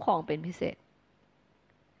คุ้มครองเป็นพิเศษ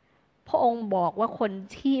พระองค์บอกว่าคน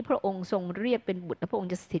ที่พระองค์ทรงเรียกเป็นบุตรและพระองค์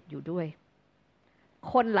จะสถิตอยู่ด้วย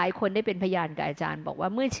คนหลายคนได้เป็นพยานกับอาจารย์บอกว่า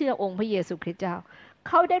เมื่อเชื่อองค์พระเยซูคริสต์เจ้าเ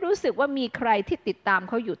ขาได้รู้สึกว่ามีใครที่ติดตาม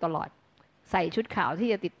เขาอยู่ตลอดใส่ชุดขาวที่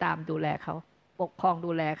จะติดตามดูแลเขาปกครอง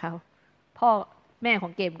ดูแลเขาพ่อแม่ขอ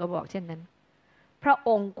งเกมก็บอกเช่นนั้นพระอ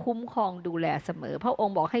งค์คุ้มครองดูแลเสมอพระอง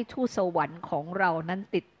ค์บอกให้ทูตสวรรค์ของเรานั้น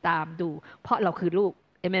ติดตามดูเพราะเราคือลูก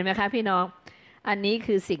เอเมนไหมคะพี่น้องอันนี้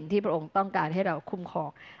คือสิ่งที่พระองค์ต้องการให้เราคุ้มครอง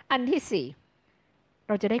อันที่สี่เ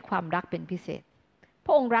ราจะได้ความรักเป็นพิเศษพ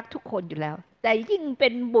ระองค์รักทุกคนอยู่แล้วแต่ยิ่งเป็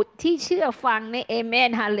นบุตรที่เชื่อฟังในเอเมน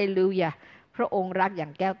ฮาเลลูยาพระองค์รักอย่า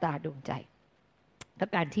งแก้วตาดวงใจประ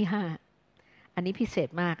การที่ห้าอันนี้พิเศษ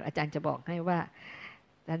มากอาจารย์จะบอกให้ว่า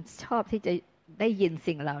อาจารย์ชอบที่จะได้ยิน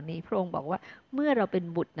สิ่งเหล่านี้พระองค์บอกว่าเมื่อเราเป็น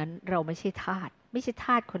บุตรนั้นเราไม่ใช่ทาสไม่ใช่ท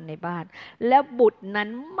าสคนในบ้านและบุตรนั้น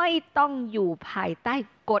ไม่ต้องอยู่ภายใต้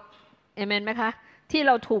กฎเอเมนไหมคะที่เ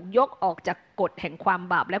ราถูกยกออกจากกฎแห่งความ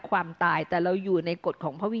บาปและความตายแต่เราอยู่ในกฎข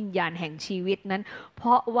องพระวิญญาณแห่งชีวิตนั้นเพร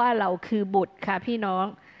าะว่าเราคือบุตรค่ะพี่น้อง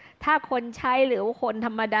ถ้าคนใช้หรือคนธ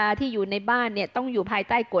รรมดาที่อยู่ในบ้านเนี่ยต้องอยู่ภาย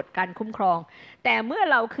ใต้กฎการคุ้มครองแต่เมื่อ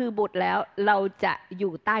เราคือบุตรแล้วเราจะอ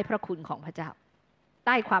ยู่ใต้พระคุณของพระเจ้าใ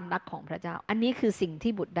ต้ความรักของพระเจ้าอันนี้คือสิ่ง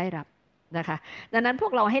ที่บุตรได้รับนะคะดังนั้นพว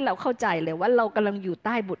กเราให้เราเข้าใจเลยว่าเรากำลังอยู่ใ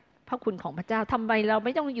ต้บุตรพระคุณของพระเจ้าทำไมเราไ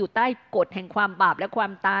ม่ต้องอยู่ใต้กฎแห่งความบาปและควา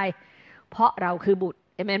มตายเพราะเราคือบุตร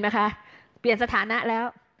เอเมนไหมคะเปลี่ยนสถานะแล้ว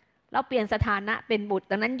เราเปลี่ยนสถานะเป็นบุตร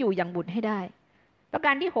ดังนั้นอยู่อย่างบุตรให้ได้ประก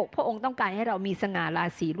ารที่6พระองค์ต้องการให้เรามีสง่ารา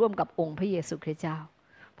ศีร่วมกับองค์พระเยซูคริสต์เจ้า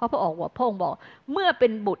เพราะพระองค์บอกเมื่อเป็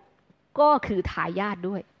นบุตรก็คือทายาท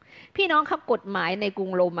ด้วยพี่น้องครับกฎหมายในกรุ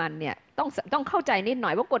งโรมันเนี่ยต้องเข้าใจนิดหน่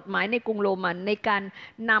อยว่ากฎหมายในกรุงโรมันในการ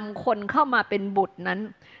นำคนเข้ามาเป็นบุตรนั้น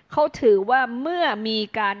เขาถือว่าเมื่อมี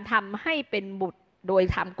การทำให้เป็นบุตรโดย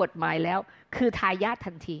ทำกฎหมายแล้วคือทายาท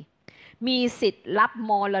ทันทีมีสิทธิ์รับ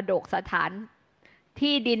มรดกสถาน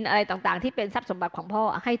ที่ดินอะไรต่างๆที่เป็นทรัพย์สมบัติของพ่อ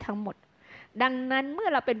ให้ทั้งหมดดังนั้นเมื่อ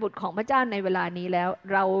เราเป็นบุตรของพระเจ้าในเวลานี้แล้ว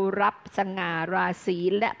เรารับสง่าราศี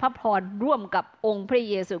และพระพรร่วมกับองค์พระ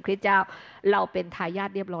เยซูคริสต์เจ้าเราเป็นทายาท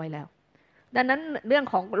เรียบร้อยแล้วดังนั้นเรื่อง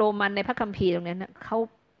ของโรมันในพระคัมภีร์ตรงนี้เขา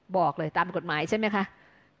บอกเลยตามกฎหมายใช่ไหมคะ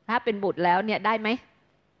ถ้าเป็นบุตรแล้วเนี่ยได้ไหม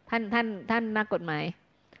ท่านนักกฎหมาย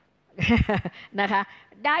นะคะ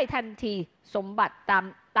ได้ทันทีสมบัติ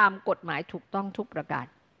ตามกฎหมายถูกต้องทุกประการ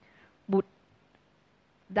บุตร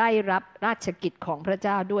ได้รับราชกิจของพระเ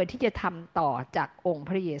จ้าด้วยที่จะทำต่อจากองค์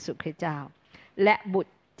พระเยซูคริสต์เจ้าและบุต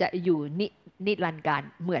รจะอยู่นิรันดร์การ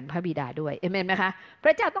เหมือนพระบิดาด้วยเอเมนไหมคะพร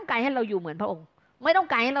ะเจ้าต้องการให้เราอยู่เหมือนพระองค์ไม่ต้อง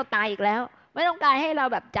การให้เราตายอีกแล้วไม่ต้องการให้เรา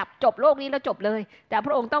แบบจบโลกนี้แล้วจบเลยแต่พ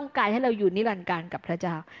ระองค์ต้องการให้เราอยู่นิรันดร์การกับพระเ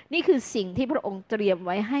จ้านี่คือสิ่งที่พระองค์เตรียมไ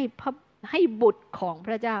ว้ให้บุตรของพ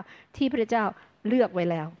ระเจ้าที่พระเจ้าเลือกไว้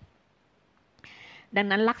แล้วดัง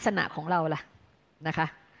นั้นลักษณะของเราล่ะนะคะ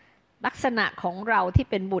ลักษณะของเราที่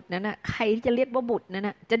เป็นบุตรนั้นนะใครที่จะเรียกว่าบุตรนั้นน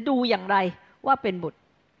ะจะดูอย่างไรว่าเป็นบุตร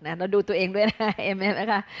นะเราดูตัวเองด้วยนะเอเมนนะ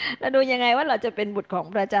คะเราดูยังไงว่าเราจะเป็นบุตรของ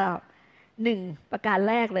พระเจ้า1ประการ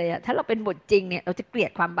แรกเลยอะถ้าเราเป็นบุตรจริงเนี่ยเราจะเกลีย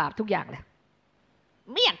ดความบาปทุกอย่างเลย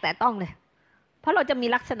ไม่อยากแต่ต้องเลยเพราะเราจะมี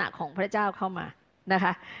ลักษณะของพระเจ้าเข้ามานะค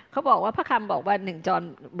ะเขาบอกว่าพระคำบอกว่า1 จอห์น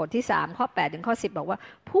บทที่3ข้อ8ถึงข้อ10บอกว่า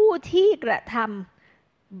ผู้ที่กระท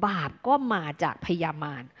ำบาปก็มาจากพยาม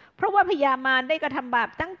ารเพราะว่าพยามารได้กระทำบาป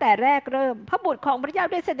ตั้งแต่แรกเริ่มพระบุตรของพระเจ้า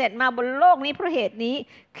ได้เสด็จมาบนโลกนี้เพราะเหตุนี้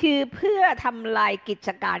คือเพื่อทำลายกิจ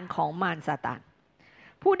การของมารซาตาน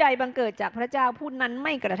ผู้ใดบังเกิดจากพระเจ้าผู้นั้นไ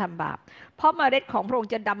ม่กระทำบาปเพราะเมล็ดของพระอง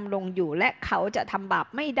ค์จะดำรงอยู่และเขาจะทำบาป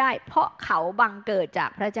ไม่ได้เพราะเขาบังเกิดจาก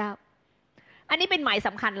พระเจ้าอันนี้เป็นหมายส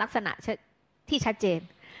ำคัญลักษณะที่ชัดเจน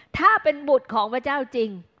ถ้าเป็นบุตรของพระเจ้าจริง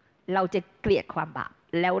เราจะเกลียดความบาป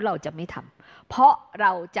แล้วเราจะไม่ทำเพราะเร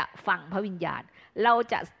าจะฟังพระวิญญาณเรา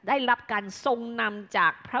จะได้รับการทรงนำจา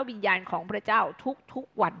กพระวิญญาณของพระเจ้าทุก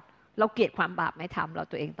วันเราเกลียดความบาปไหมถามเรา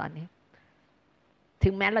ตัวเองตอนนี้ถึ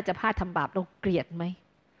งแม้เราจะพลาดทำบาปเราเกลียดไหม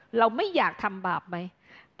เราไม่อยากทำบาปไหม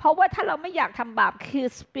เพราะว่าถ้าเราไม่อยากทำบาปคือ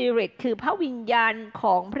สปิริตคือพระวิญญาณข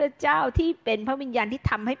องพระเจ้าที่เป็นพระวิญญาณที่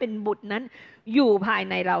ทำให้เป็นบุตรนั้นอยู่ภาย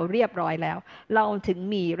ในเราเรียบร้อยแล้วเราถึง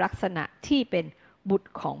มีลักษณะที่เป็นบุตร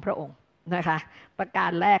ของพระองค์นะคะประกา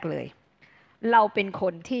รแรกเลยเราเป็นค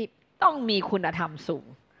นที่ต้องมีคุณธรรมสูง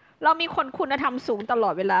เรามีคุณธรรมสูงตลอ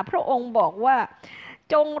ดเวลาพระองค์บอกว่า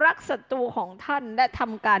จงรักศัตรูของท่านและท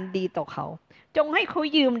ำการดีต่อเขาจงให้เขา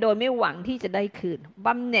ยืมโดยไม่หวังที่จะได้คืนบ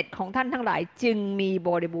ำเหน็จของท่านทั้งหลายจึงมีบ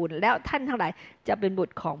ริบูรณ์แล้วท่านทั้งหลายจะเป็นบุต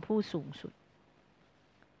รของผู้สูงสุด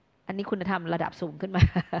อันนี้คุณธรรมระดับสูงขึ้นมา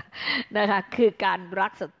นะคะคือการรั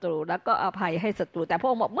กศัตรูแล้วก็อภัยให้ศัตรูแต่พระ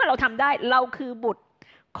องค์บอกเมื่อเราทำได้เราคือบุตร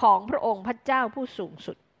ของพระองค์พระเจ้าผู้สูง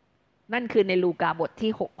สุดนั่นคือในลูกาบท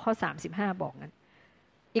ที่6ข้อ35บอกนั้น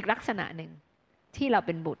อีกลักษณะหนึ่งที่เราเ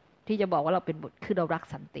ป็นบุตรที่จะบอกว่าเราเป็นบุตรคือเรารัก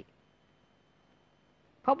สันติ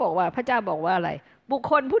เขาบอกว่าพระเจ้าบอกว่าอะไร บุค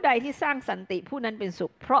คลผู้ใดที่สร้างสันติผู้นั้นเป็นสุ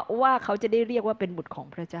ขเพราะว่าเขาจะได้เรียกว่าเป็นบุตรของ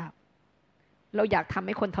พระเจ้าเราอยากทำใ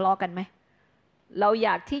ห้คนทะเลาะกันไหมเราอย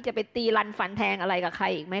ากที่จะไปตีรันฟันแทงอะไรกับใคร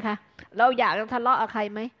อีกไหมคะเราอยากจะทะเลาะกับใคร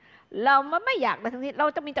ไหมเราไม่อยากนะทั้งนี้เรา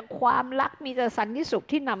จะมีแต่ความรักมีแต่สันติสุข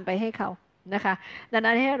ที่นำไปให้เขานะคะดัง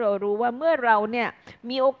นั้นให้เรารู้ว่าเมื่อเราเนี่ย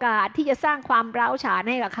มีโอกาสที่จะสร้างความร้าวฉาน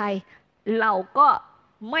ให้กับใครเราก็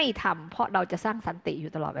ไม่ทำเพราะเราจะสร้างสันติอ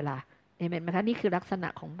ยู่ตลอดเวลาเอเมนไหมคะนี่คือลักษณะ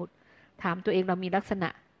ของบุตรถามตัวเองเรามีลักษณะ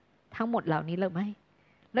ทั้งหมดเหล่านี้หรือไม่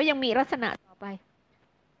แล้วยังมีลักษณะต่อไป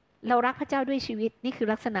เรารักพระเจ้าด้วยชีวิตนี่คือ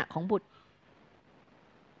ลักษณะของบุตร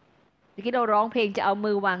เมื่อกี้เราร้องเพลงจะเอา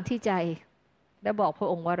มือวางที่ใจและบอกพระ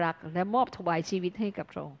องค์ว่ารักและมอบถวายชีวิตให้กับ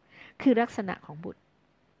พระองค์คือลักษณะของบุตร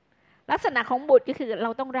ลักษณะของบุตรก็คือเร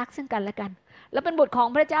าต้องรักซึ่งกันและกันเราเป็นบุตรของ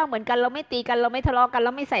พระเจ้าเหมือนกันเราไม่ตีกันเราไม่ทะเลาะกันเร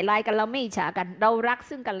าไม่ใส่ร้ายกันเราไม่อิจฉากันเรารัก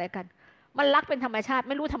ซึ่งกันและกันมันรักเป็นธรรมชาติ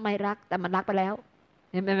ไม่รู้ทำไมรักแต่มันรักไปแล้ว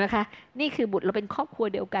เห็นไหมคะนี่คือบุตรเราเป็นครอบครัว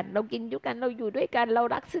เดียวกันเรากินด้วยกันเราอยู่ด้วยกันเรา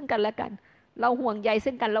รักซึ่งกันและกันเราห่วงใย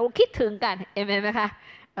ซึ่งกันเราคิดถึงกันเห็นไหมคะ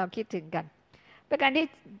เราคิดถึงกันประการที่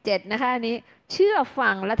7นะคะอันนี้เชื่อฟั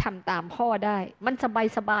งและทำตามพ่อได้มันส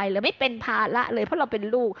บายเลยไม่เป็นภาระเลยเพราะเราเป็น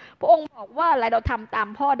ลูกพระองค์บอกว่าอะไรเราทำตาม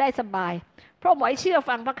พ่อได้สบายเพราะหมายเชื่อ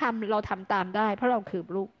ฟังพระคำเราทำตามได้เพราะเราคือ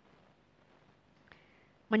ลูก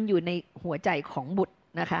มันอยู่ในหัวใจของบุตร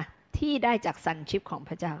นะคะที่ได้จากสันชิพของพ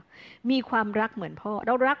ระเจ้ามีความรักเหมือนพ่อเ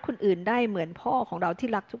รารักคนอื่นได้เหมือนพ่อของเราที่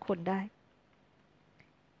รักทุกคนได้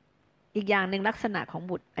อีกอย่างหนึ่งลักษณะของ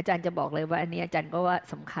บุตรอาจารย์จะบอกเลยว่าอันนี้อาจารย์ก็ว่า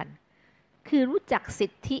สำคัญคือรู้จักสิ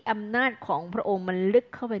ทธิอำนาจของพระองค์มันลึก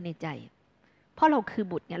เข้าไปในใจเพราะเราคือ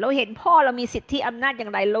บุตรเนี่ยเราเห็นพ่อเรามีสิทธิอำนาจอย่า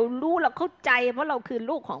งไรเรารู้เราเข้าใจเพราะเราคือ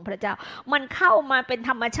ลูกของพระเจ้ามันเข้ามาเป็น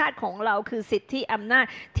ธรรมชาติของเราคือสิทธิอำนาจ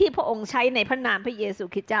ที่พระองค์ใช้ในพระนามพระเยซู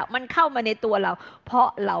คริสต์เจ้ามันเข้ามาในตัวเราเพราะ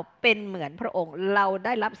เราเป็นเหมือนพระองค์เราไ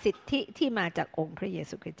ด้รับสิทธิที่มาจากองค์พระเย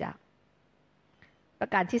ซูคริสต์เจ้าประ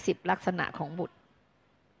การที่10ลักษณะของบุตร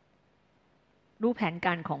รู้แผนก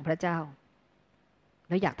ารของพระเจ้า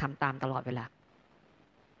แล้วอยากทำตามตลอดเวลา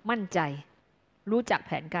มั่นใจรู้จักแ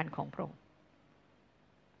ผนการของพระองค์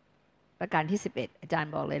ประการที่11อาจารย์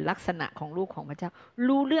บอกเลยลักษณะของลูกของพระเจ้า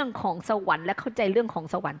รู้เรื่องของสวรรค์และเข้าใจเรื่องของ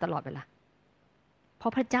สวรรค์ตลอดเวลาเพรา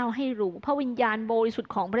ะพระเจ้าให้รู้พระวิญญาณบริสุท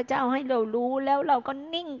ธิ์ของพระเจ้าให้เรารู้แล้วเราก็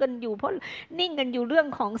นิ่งกันอยู่เพราะนิ่งกันอยู่เรื่อง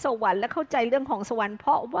ของสวรรค์และเข้าใจเรื่องของสวรรค์เพ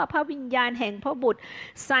ราะว่าพระวิญญาณแห่งพระบุตร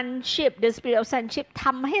sonship the spirit of sonship ท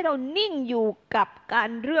ำให้เรานิ่งอยู่กับการ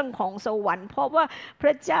เรื่องของสวรรค์เพราะว่าพร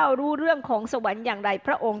ะเจ้ารู้เรื่องของสวรรค์อย่างไรพ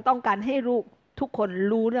ระองค์ต้องการให้ลูกทุกคน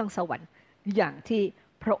รู้เรื่องสวรรค์อย่างที่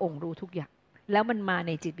พระองค์รู้ทุกอย่างแล้วมันมาใ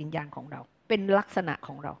นจิตวิญญาณของเราเป็นลักษณะ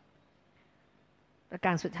ของเราประก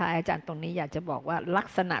ารสุดท้ายอาจารย์ตรงนี้อยากจะบอกว่าลัก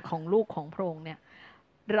ษณะของลูกของพระองค์เนี่ย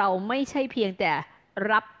เราไม่ใช่เพียงแต่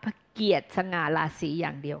รับเกียรติสง่าราศีอย่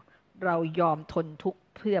างเดียวเรายอมทนทุกข์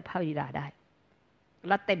เพื่อพระบิดาได้แ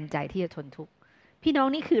ละเต็มใจที่จะทนทุกข์พี่น้อง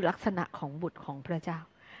นี่คือลักษณะของบุตรของพระเจ้า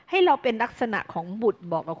ให้เราเป็นลักษณะของบุตร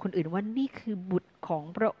บอกกับคนอื่นว่านี่คือบุตรของ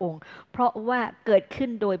พระองค์เพราะว่าเกิดขึ้น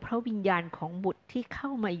โดยพระวิญญาณของบุตรที่เข้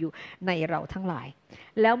ามาอยู่ในเราทั้งหลาย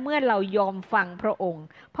แล้วเมื่อเรายอมฟังพระองค์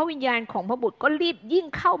พระวิญญาณของพระบุตรก็รีบยิ่ง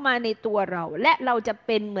เข้ามาในตัวเราและเราจะเ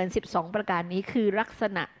ป็นเหมือน12ประการนี้คือลักษ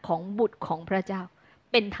ณะของบุตรของพระเจ้า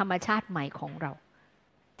เป็นธรรมชาติใหม่ของเรา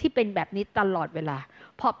ที่เป็นแบบนี้ตลอดเวลา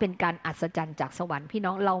เพราะเป็นการอัศจรรย์จากสวรรค์พี่น้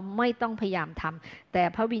องเราไม่ต้องพยายามทำแต่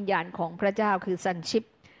พระวิญญาณของพระเจ้าคือ sonship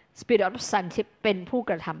Spirit of Sonship เป็นผู้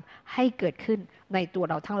กระทำให้เกิดขึ้นในตัว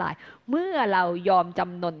เราทั้งหลายเมื่อเรายอมจ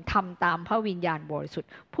ำนนทำตามพระวิญญาณบริสุทธิ์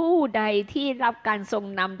ผู้ใดที่รับการทรง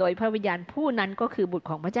นำโดยพระวิญญาณผู้นั้นก็คือบุตร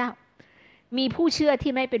ของพระเจ้ามีผู้เชื่อ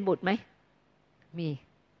ที่ไม่เป็นบุตรไหมมี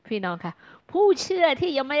พี่น้องคะผู้เชื่อ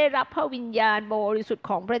ที่ยังไม่ได้รับพระวิญญาณบริสุทธิ์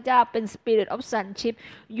ของพระเจ้าเป็น Spirit of Sonship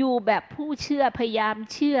อยู่แบบผู้เชื่อพยายาม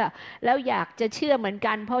เชื่อแล้วอยากจะเชื่อเหมือน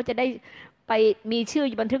กันเพราะจะได้ไปมีชื่อ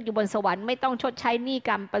บันทึกอยู่บนสวรรค์ไม่ต้องชดใช้หนี้ก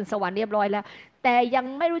รรมบนสวรรค์เรียบร้อยแล้วแต่ยัง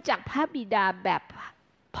ไม่รู้จักพระบิดาแบบ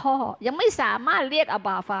พ่อยังไม่สามารถเรียกอับบ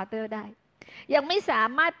าฟาเตอร์ได้ยังไม่สา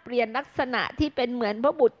มารถเปลี่ยนลักษณะที่เป็นเหมือนพร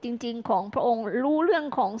ะบุตรจริงๆของพระองค์รู้เรื่อง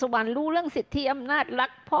ของสวรรค์รู้เรื่องสิทธิอำนาจรั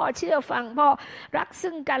กพ่อเชื่อฟังพ่อรัก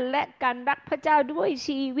ซึ่งกันและกันรักพระเจ้าด้วย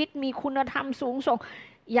ชีวิตมีคุณธรรมสูงส่ง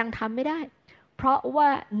ยังทำไม่ได้เพราะว่า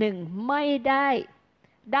1ไม่ได้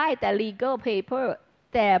แต่ legal paper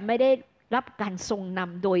แต่ไม่ได้รับการทรงน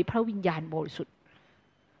ำโดยพระวิญญาณบริสุทธิ์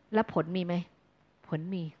และผลมีไหมผล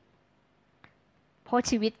มีเพราะ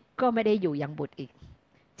ชีวิตก็ไม่ได้อยู่อย่างบุตรอีก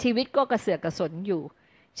ชีวิตก็กระเสือกกระสนอยู่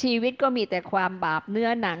ชีวิตก็มีแต่ความบาปเนื้อ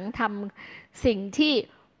หนังทำสิ่งที่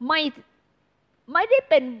ไม่ได้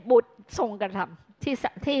เป็นบุตรทรงกระทำ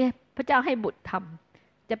ที่พระเจ้าให้บุตรท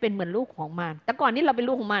ำจะเป็นเหมือนลูกของมารแต่ก่อนนี้เราเป็น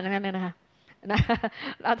ลูกของมารนะคะ นะ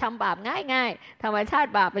เราทำบาปง่ายๆธรรมชาติ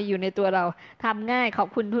บาปไปอยู่ในตัวเราทำง่ายขอบ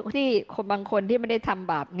คุณที่คนบางคนที่ไม่ได้ท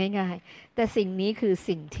ำบาปง่ายๆแต่สิ่งนี้คือ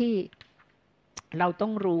สิ่งที่เราต้อ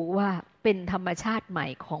งรู้ว่าเป็นธรรมชาติใหม่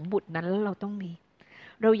ของบุตรนั้นเราต้องมี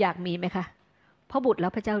เราอยากมีไหมคะเพราะบุตรแล้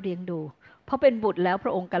วพระเจ้าเลี้ยงดูเพราะเป็นบุตรแล้วพร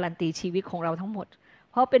ะองค์การันตีชีวิตของเราทั้งหมด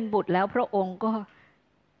เพราะเป็นบุตรแล้วพระองค์ก็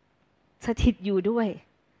สถิตอยู่ด้วย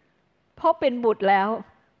เพราะเป็นบุตรแล้ว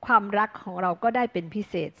ความรักของเราก็ได้เป็นพิ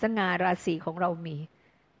เศษสง่าราศีของเรามี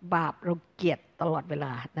บาปเราเกลียดตลอดเวล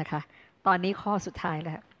านะคะตอนนี้ข้อสุดท้ายแ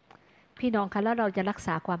ล้วพี่น้องคะแล้วเราจะรักษ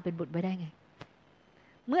าความเป็นบุตรไว้ได้ไง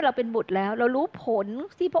เมื่อเราเป็นบุตรแล้วเรารู้ผล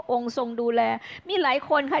ที่พระองค์ทรงดูแลมีหลาย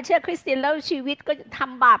คนค่ะเชื่อคริสเตียนแล้วชีวิตก็ท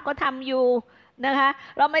ำบาปก็ทำอยู่นะคะ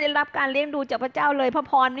เราไม่ได้รับการเลี้ยงดูจากพระเจ้าเลยพระ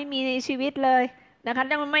พรไม่มีในชีวิตเลยนะคะ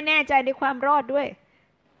ยังไม่แน่ใจในความรอดด้วย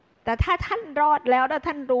แต่ถ้าท่านรอดแล้วถ้า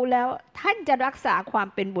ท่านรู้แล้วท่านจะรักษาความ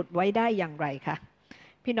เป็นบุตรไว้ได้อย่างไรคะ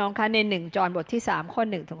พี่น้องคะใน1 จอห์นบทที่3ข้อ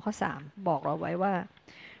1ถึงข้อ3บอกเราไว้ว่า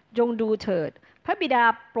จงดูเถิดพระบิดา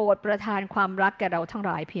โปรดประทานความรักแก่เราทั้งห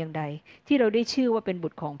ลายเพียงใดที่เราได้ชื่อว่าเป็นบุ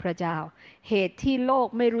ตรของพระเจ้าเหตุที่โลก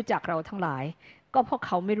ไม่รู้จักเราทั้งหลายก็เพราะเ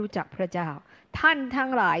ขาไม่รู้จักพระเจ้าท่านทั้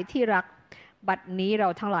งหลายที่รักบัดนี้เรา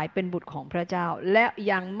ทั้งหลายเป็นบุตรของพระเจ้าและ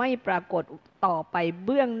ยังไม่ปรากฏต่อไปเ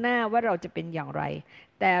บื้องหน้าว่าเราจะเป็นอย่างไร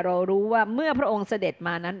แต่เรารู้ว่าเมื่อพระองค์เสด็จม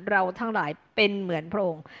านั้นเราทั้งหลายเป็นเหมือนพระอ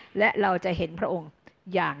งค์และเราจะเห็นพระองค์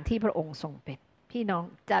อย่างที่พระองค์ทรงเป็นพี่น้อง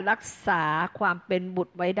จะรักษาความเป็นบุต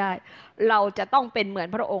รไว้ได้เราจะต้องเป็นเหมือน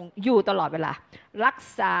พระองค์อยู่ตลอดเวลารัก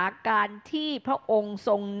ษาการที่พระองค์ท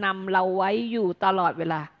รงนำเราไว้อยู่ตลอดเว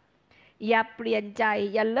ลาอย่าเปลี่ยนใจ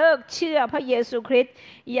อย่าเลิกเชื่อพระเยซูคริสต์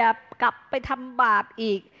อย่ากลับไปทำบาป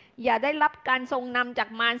อีกอย่าได้รับการทรงนำจาก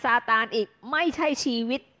มารซาตานอีกไม่ใช่ชี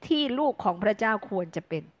วิตที่ลูกของพระเจ้าควรจะ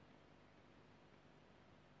เป็น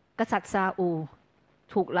กษัตริย์ซาอูล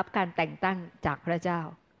ถูกรับการแต่งตั้งจากพระเจ้า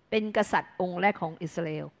เป็นกษัตริย์องค์แรกของอิสรา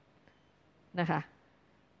เอลนะคะ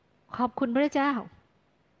ขอบคุณพระเจ้า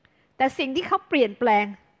แต่สิ่งที่เขาเปลี่ยนแปลง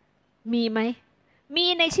มีไหมมี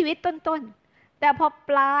ในชีวิตต้นๆแต่พอ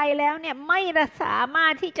ปลายแล้วเนี่ยไม่สามา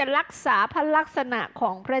รถที่จะรักษาพระลักษณะข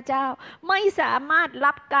องพระเจ้าไม่สามารถ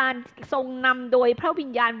รับการทรงนำโดยพระวิญ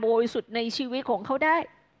ญาณบริสุทธิ์ในชีวิตของเขาได้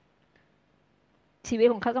ชีวิต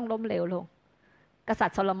ของเขาต้องล้มเหลวลงกษัต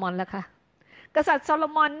ริย์โซโลมอนล่ะคะกษัตริย์โซโล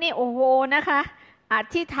มอนนี่โอ้โหนะคะอ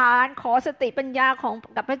ธิษฐานขอสติปัญญาของ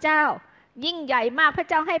กับพระเจ้ายิ่งใหญ่มากพระ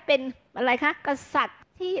เจ้าให้เป็นอะไรคะกษัตริย์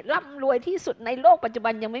ที่ร่ำรวยที่สุดในโลกปัจจุบั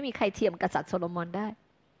นยังไม่มีใครเทียมกษัตริย์โซโลมอนได้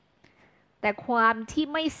แต่ความที่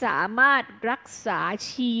ไม่สามารถรักษา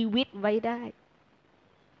ชีวิตไว้ได้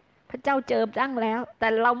พระเจ้าเจิมตั้งแล้วแต่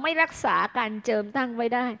เราไม่รักษาการเจิมตั้งไว้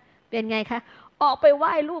ได้เป็นไงคะออกไปไห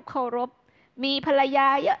ว้รูปเคารพมีภรรยา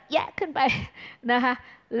เยอะแยะขึ้นไปนะคะ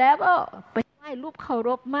แล้วก็ไปไหว้รูปเคาร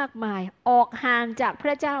พมากมายออกห่างจากพร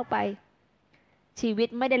ะเจ้าไปชีวิต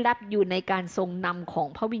ไม่ได้รับอยู่ในการทรงนำของ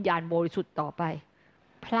พระวิญญาณบริสุทธิ์ต่อไป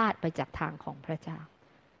พลาดไปจากทางของพระเจ้า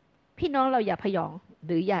พี่น้องเราอย่าพยอง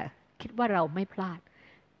หรืออย่าคิดว่าเราไม่พลาด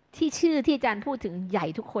ที่ชื่อที่อาจารย์พูดถึงใหญ่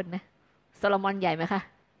ทุกคนนะโซโลมอนใหญ่ไหมคะ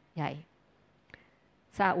ใหญ่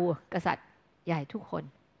ซาอูลกษัตริย์ใหญ่ทุกคน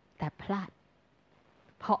แต่พลาด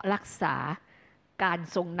เพราะรักษาการ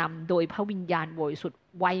ทรงนำโดยพระวิญญาณบริสุทธิ์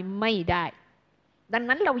ไว้ไม่ได้ดัง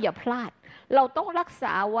นั้นเราอย่าพลาดเราต้องรักษ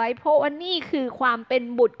าไว้เพราะว่านี่คือความเป็น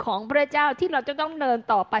บุตรของพระเจ้าที่เราจะต้องเดิน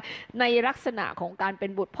ต่อไปในลักษณะของการเป็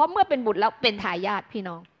นบุตรเพราะเมื่อเป็นบุตรแล้วเป็นทายาทพี่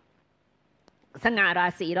น้องสง่ารา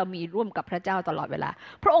ศีเรามีร่วมกับพระเจ้าตลอดเวลา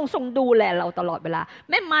พระองค์ทรงดูแลเราตลอดเวลา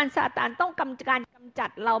แม้มารซาตานต้องกำจั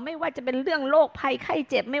ดเราไม่ว่าจะเป็นเรื่องโรคภัยไข้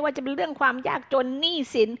เจ็บไม่ว่าจะเป็นเรื่องความยากจนหนี้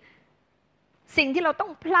สินสิ่งที่เราต้อ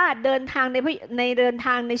งพลาดเดินทางใ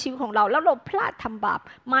นชีวิตของเราแล้วเราพลาดทำบาป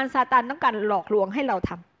มารซาตานต้องการหลอกลวงให้เรา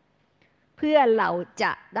ทำเพื่อเราจ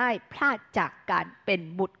ะได้พลาดจากการเป็น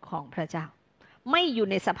บุตรของพระเจ้าไม่อยู่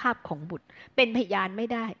ในสภาพของบุตรเป็นพยานไม่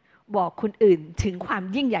ได้บอกคนอื่นถึงความ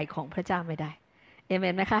ยิ่งใหญ่ของพระเจ้าไม่ได้เอเม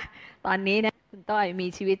นไหมคะตอนนี้นะคุณต้อยมี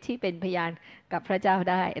ชีวิตที่เป็นพยานกับพระเจ้า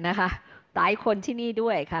ได้นะคะหลายคนที่นี่ด้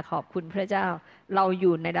วยค่ะขอบคุณพระเจ้าเราอ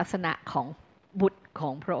ยู่ในลักษณะของบุตรขอ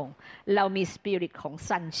งพระองค์เรามีสปิริตของ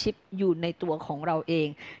ซันชิพอยู่ในตัวของเราเอง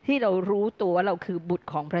ที่เรารู้ตัวว่าเราคือบุตร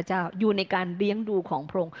ของพระเจ้าอยู่ในการเลี้ยงดูของ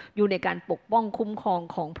พระองค์อยู่ในการปกป้องคุ้มครอง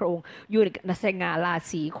ของพระองค์อยู่ในสง่ารา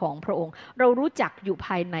ศีของพระองค์เรารู้จักอยู่ภ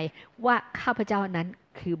ายในว่าข้าพเจ้านั้น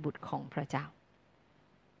คือบุตรของพระเจ้า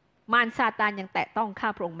มารซาตานยังแตะต้องข้า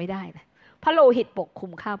พระองค์ไม่ได้นะพระโลหิตปกคุ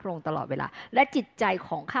มข้าพระองค์ตลอดเวลาและจิตใจข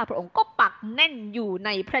องข้าพระองค์ก็ปักแน่นอยู่ใน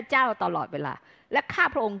พระเจ้าตลอดเวลาและข้า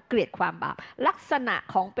พระองค์เกลียดความบาปลักษณะ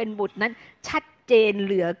ของเป็นบุตรนั้นชัดเจนเ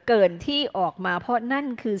หลือเกินที่ออกมาเพราะนั่น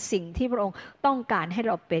คือสิ่งที่พระองค์ต้องการให้เ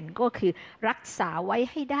ราเป็นก็คือรักษาไว้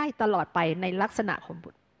ให้ได้ตลอดไปในลักษณะของบุ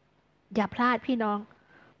ตร อย่าพลาดพี่น้อง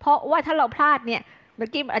เพราะว่าถ้าเราพลาดเนี่ยเมื่อ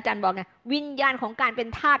กี้อาจารย์บอกไงวิญญาณของการเป็น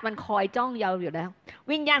ทาสมันคอยจ้องเราอยู่แล้ว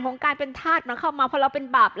วิญญาณของการเป็นทาสมันเข้ามาพอเราเป็น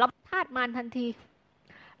บาปเราทาสมารทันที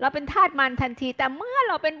เราเป็นทาสมารทันทีแต่เมื่อ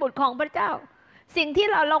เราเป็นบุตรของพระเจ้าสิ่งที่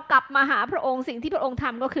เรากลับมาหาพระองค์สิ่งที่พระองค์ท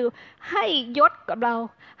ำก็คือให้ยศกับเรา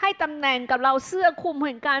ให้ตำแหน่งกับเราเสื้อคลุมแ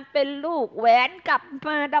ห่งการเป็นลูกแหวนกลับม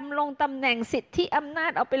าดำรงตำแหน่งสิทธิอำนา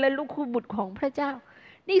จเอาไปเลยลูกคือบุตรของพระเจ้า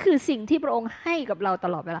นี่คือสิ่งที่พระองค์ให้กับเราต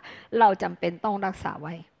ลอดเวลาเราจำเป็นต้องรักษาไ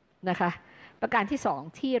ว้นะคะประการที่สอง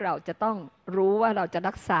ที่เราจะต้องรู้ว่าเราจะ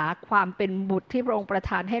รักษาความเป็นบุตรที่พระองค์ประ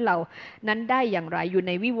ทานให้เรานั้นได้อย่างไรอยู่ใ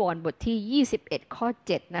นวิวรณ์บทที่21ข้อ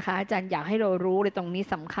7นะคะอาจารย์อยากให้เรารู้เลยตรงนี้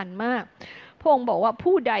สำคัญมากพระองค์บอกว่า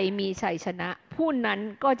ผู้ใดมีชัยชนะผู้นั้น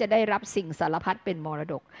ก็จะได้รับสิ่งสารพัดเป็นมร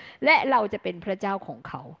ดกและเราจะเป็นพระเจ้าของ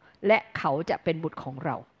เขาและเขาจะเป็นบุตรของเ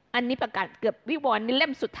ราอันนี้ประกาศเกือบวิวรณ์นี่เล่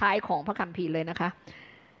มสุดท้ายของพระคัมภีร์เลยนะคะ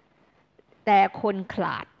แต่คนขล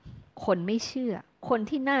าดคนไม่เชื่อคน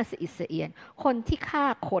ที่น่าสะอิดสะเอียนคนที่ฆ่า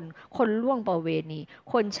คนล่วงประเวณี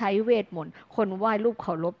คนใช้เวทมนต์คนไหว้รูปเค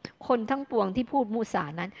ารพคนทั้งปวงที่พูดมุสา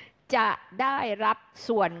นั้นจะได้รับ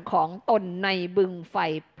ส่วนของตนในบึงไฟ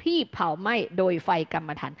ที่เผาไหม้โดยไฟกรรม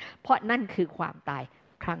ฐานเพราะนั่นคือความตาย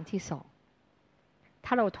ครั้งที่สองถ้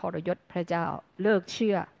าเราทรยศพระเจ้าเลิกเ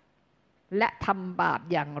ชื่อและทำบาป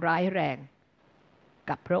อย่างร้ายแรง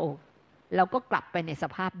กับพระองค์เราก็กลับไปในส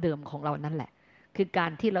ภาพเดิมของเรานั่นแหละคือกา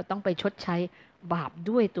รที่เราต้องไปชดใช้บาป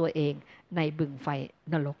ด้วยตัวเองในบึงไฟ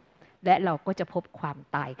นรกและเราก็จะพบความ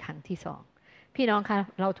ตายครั้งที่สองพี่น้องคะ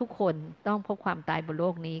เราทุกคนต้องพบความตายบนโล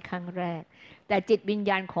กนี้ครั้งแรกแต่จิตวิญ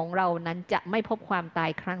ญาณของเรานั้นจะไม่พบความตาย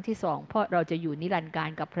ครั้งที่สองเพราะเราจะอยู่นิรันดร์การ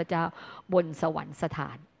กับพระเจ้าบนสวรรคสถา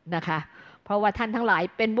นนะคะเพราะว่าท่านทั้งหลาย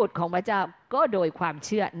เป็นบุตรของพระเจ้าก็โดยความเ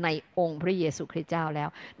ชื่อในองค์พระเยซูคริสต์เจ้าแล้ว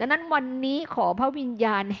ดังนั้นวันนี้ขอพระวิญญ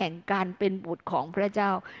าณแห่งการเป็นบุตรของพระเจ้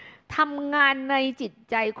าทำงานในจิต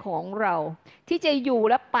ใจของเราที่จะอยู่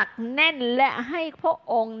และปักแน่นและให้พระ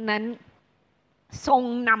องค์นั้นทรง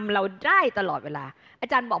นำเราได้ตลอดเวลาอา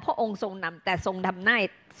จารย์บอกพระองค์ทรงนำแต่ทรงนำ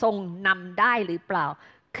ได้หรือเปล่า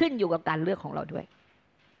ขึ้นอยู่กับการเลือกของเราด้วย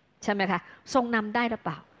ใช่ไหมคะทรงนำได้หรือเป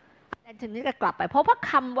ล่าแต่ถึงนี้ก็กลับไปเพราะพระ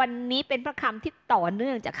คำวันนี้เป็นพระคำที่ต่อเนื่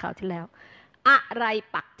องจากคราวที่แล้วอะไร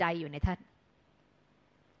ปักใจอยู่ใน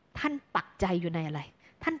ท่านปักใจอยู่ในอะไร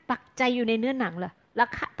ท่านปักใจอยู่ในเนื้อหนังเหรอรา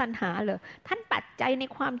คะตัณหาเหรอท่านปักใจใน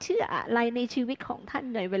ความเชื่ออะไรในชีวิตของท่าน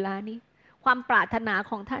ในเวลานี้ความปรารถนา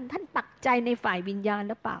ของท่านปักใจในฝ่ายวิญญาณ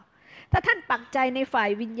หรือเปล่าถ้าท่านปักใจในฝ่าย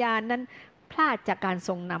วิญญาณนั้นพลาดจากการท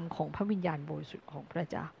รงนำของพระวิญญาณบริสุทธิ์ของพระ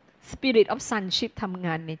เจ้า Spirit of Sonship ทำง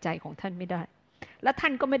านในใจของท่านไม่ได้และท่า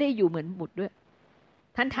นก็ไม่ได้อยู่เหมือนบุตรด้วย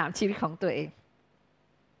ท่านถามชีวิตของตัวเอง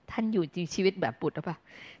ท่านอยู่ชีวิตแบบบุตรหรือเปล่า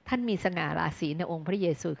ท่านมีสง่าราศีในองค์พระเย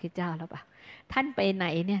ซูคริสต์เจ้าหรือเปล่าท่านไปไหน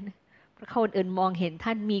เนี่ยคนอื่นมองเห็นท่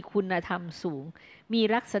านมีคุณธรรมสูงมี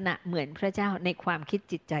ลักษณะเหมือนพระเจ้าในความคิด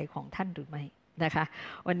จิตใจของท่านหรือไม่นะคะ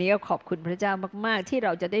วันนี้ก็ขอบคุณพระเจ้ามากๆที่เร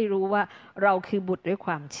าจะได้รู้ว่าเราคือบุตรด้วยค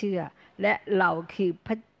วามเชื่อและเรา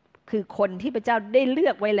คือคนที่พระเจ้าได้เลื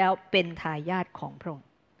อกไว้แล้วเป็นทายาทของพระองค์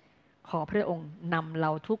ขอพระองค์นำเร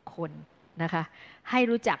าทุกคนนะคะให้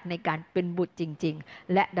รู้จักในการเป็นบุตรจริง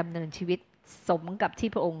ๆและดำเนินชีวิตสมกับที่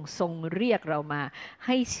พระองค์ทรงเรียกเรามาใ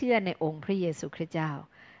ห้เชื่อในองค์พระเยซูคริสต์เจ้า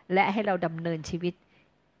และให้เราดำเนินชีวิต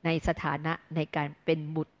ในสถานะในการเป็น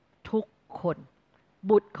บุตรทุกคน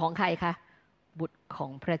บุตรของใครคะบุตรขอ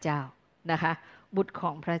งพระเจ้านะคะบุตรข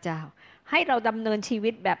องพระเจ้าให้เราดำเนินชีวิ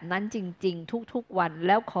ตแบบนั้นจริงๆทุกๆวันแ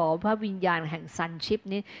ล้วขอพระวิญญาณแห่ง Sonship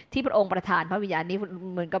นี้ที่พระองค์ประทานพระวิญญาณนี้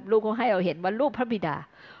เหมือนกับลูกเขาให้เราเห็นว่ารูปพระบิ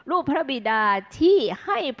ดาที่ใ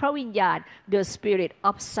ห้พระวิญญาณ The Spirit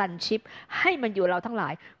of Sonship ให้มันอยู่เราทั้งหลา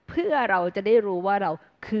ยเพื่อเราจะได้รู้ว่าเรา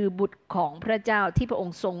คือบุตรของพระเจ้าที่พระอง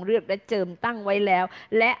ค์ทรงเลือกและเจิมตั้งไว้แล้ว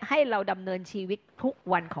และให้เราดำเนินชีวิตทุก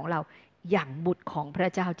วันของเราอย่างบุตรของพระ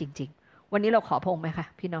เจ้าจริงๆวันนี้เราขอพระองค์ไหมคะ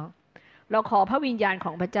พี่น้องเราขอพระวิญญาณข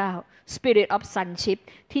องพระเจ้า Spirit of Sonship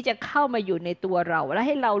ที่จะเข้ามาอยู่ในตัวเราและใ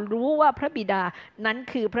ห้เรารู้ว่าพระบิดานั้น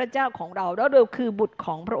คือพระเจ้าของเราแล้วเราคือบุตรข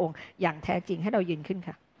องพระองค์อย่างแท้จริงให้เรายืนขึ้น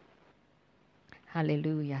ค่ะฮาเล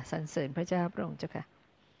ลูยาสรรเสริญพระเจ้าพระองค์เจ้าค่ะ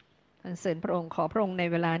สรรเสริญพระองค์ขอพระองค์ใน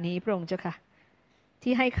เวลานี้พระองค์เจ้าค่ะ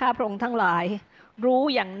ที่ให้ข้าพระองค์ทั้งหลายรู้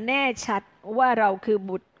อย่างแน่ชัดว่าเราคือ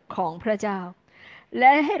บุตรของพระเจ้าแล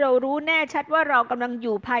ะให้เรารู้แน่ชัดว่าเรากำลังอ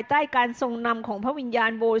ยู่ภายใต้การทรงนำของพระวิญญา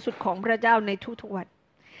ณบริสุทธิ์ของพระเจ้าในทุกๆวัน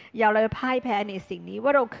อย่าเลยพ่ายแพ้ในสิ่งนี้ว่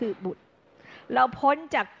าเราคือบุตรเราพ้น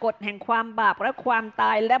จากกฎแห่งความบาปและความต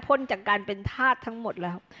ายและพ้นจากการเป็นทาสทั้งหมดแ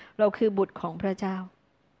ล้วเราคือบุตรของพระเจ้า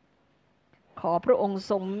ขอพระองค์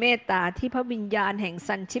ทรงเมตตาที่พระวิญญาณแห่ง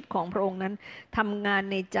สันชิปของพระองค์นั้นทำงาน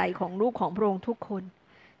ในใจของลูกของพระองค์ทุกคน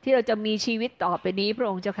ที่เราจะมีชีวิตต่อไปนี้พระ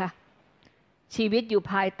องค์เจ้าค่ะ ชีวิตอยู่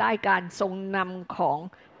ภายใต้การทรงนำของ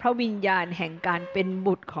พระวิญญาณแห่งการเป็น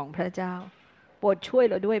บุตรของพระเจ้าโปรดช่วย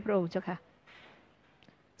เราด้วยพระองค์เจ้าค่ะ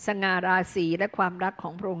สง่าราศีและความรักขอ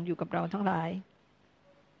งพระองค์อยู่กับเราทั้งหลาย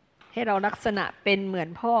ให้เราลักษณะเป็นเหมือน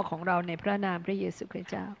พ่อของเราในพระนามพระเยซูคริส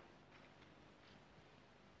ต์เจ้า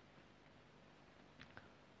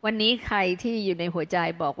วันนี้ใครที่อยู่ในหัวใจ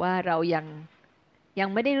บอกว่าเรายัง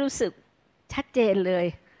ไม่ได้รู้สึกชัดเจนเลย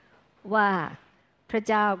ว่าพระ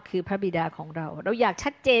เจ้าคือพระบิดาของเราอยาก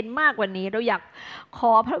ชัดเจนมากกว่านี้เราอยากข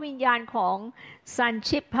อพระวิญญาณของ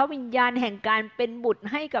sonshipพระวิญญาณแห่งการเป็นบุตร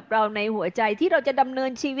ให้กับเราในหัวใจที่เราจะดำเนิ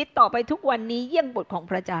นชีวิตต่อไปทุกวันนี้เยี่ยงบุตรของ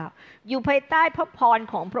พระเจ้าอยู่ภายใต้พระพร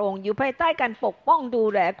ของพระองค์อยู่ภายใต้การปกป้องดู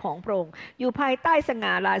แลของพระองค์อยู่ภายใต้ส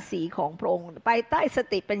ง่าราศีของพระองค์ภายใต้ส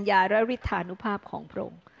ติปัญญาและฤทธานุภาพของพระอ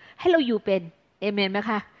งค์ให้เราอยู่เป็นเอเมนไหม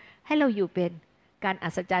คะให้เราอยู่เป็นการอั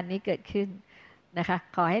ศจรรย์นี้เกิดขึ้นนะคะ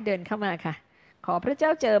ขอให้เดินเข้ามาค่ะขอพระเจ้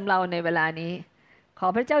าเจิมเราในเวลานี้ขอ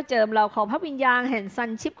พระเจ้าเจิมเราขอพระวิญญาณแห่ง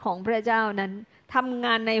sonshipของพระเจ้านั้นทำง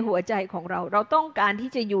านในหัวใจของเราต้องการ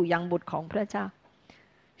ที่จะอยู่อย่างบุตรของพระเจ้า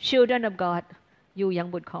Children of God อยู่อย่าง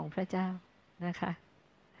บุตรของพระเจ้านะคะ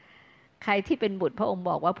ใครที่เป็นบุตรพระองค์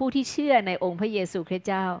บอกว่าผู้ที่เชื่อในองค์พระเยซูคริสต์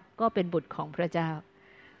เจ้าก็เป็นบุตรของพระเจ้า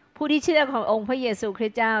ผู้ที่เชื่อขององค์พระเยซูคริ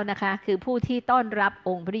สต์เจ้านะคะคือผู้ที่ต้อนรับอ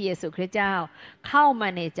งค์พระเยซูคริสต์เจ้าเข้ามา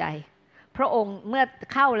ในใจพระองค์เมื่อ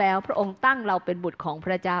เข้าแล้วพระองค์ตั้งเราเป็นบุตรของพ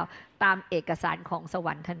ระเจ้าตามเอกสารของสว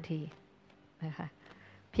รรค์ทันทีนะคะ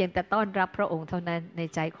เพียงแต่ต้อนรับพระองค์เท่านั้นใน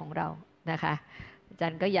ใจของเรานะคะอาจา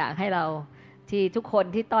รย์ก็อยากให้เราที่ทุกคน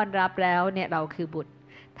ที่ต้อนรับแล้วเนี่ยเราคือบุตร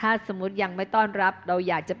ถ้าสมมุติยังไม่ต้อนรับเรา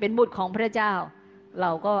อยากจะเป็นบุตรของพระเจ้าเร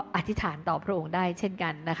าก็อธิษฐานต่อพระองค์ได้เช่นกั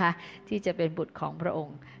นนะคะที่จะเป็นบุตรของพระอง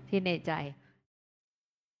ค์ที่ในใจ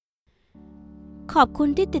ขอบคุณ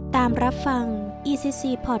ที่ติดตามรับฟัง ECC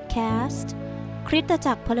Podcast คริสต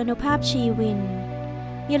จักรพลานุภาพชีวิน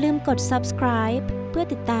อย่าลืมกด Subscribe เพื่อ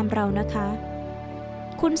ติดตามเรานะคะ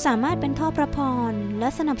คุณสามารถเป็นท่อพระพรและ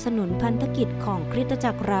สนับสนุนพันธกิจของคริสต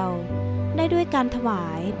จักรเราได้ด้วยการถวา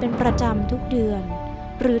ยเป็นประจำทุกเดือน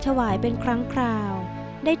หรือถวายเป็นครั้งคราว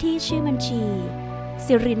ได้ที่ชื่อบัญชี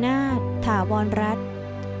สิรินาถ ถาวรรัตน์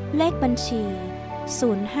เลขบัญชี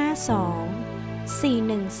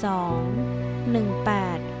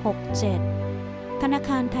052-412-1867ธนาค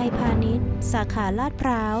ารไทยพาณิชย์สาขาลาดพ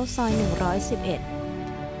ร้าวซอย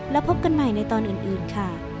111แล้วพบกันใหม่ในตอนอื่นๆค่ะ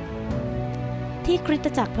ที่คริสต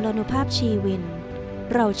จักรพลานุภาพชีวิน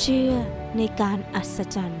เราเชื่อในการอัศ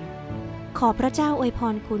จรรย์ขอพระเจ้าอวยพ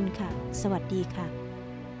รคุณค่ะสวัสดีค่ะ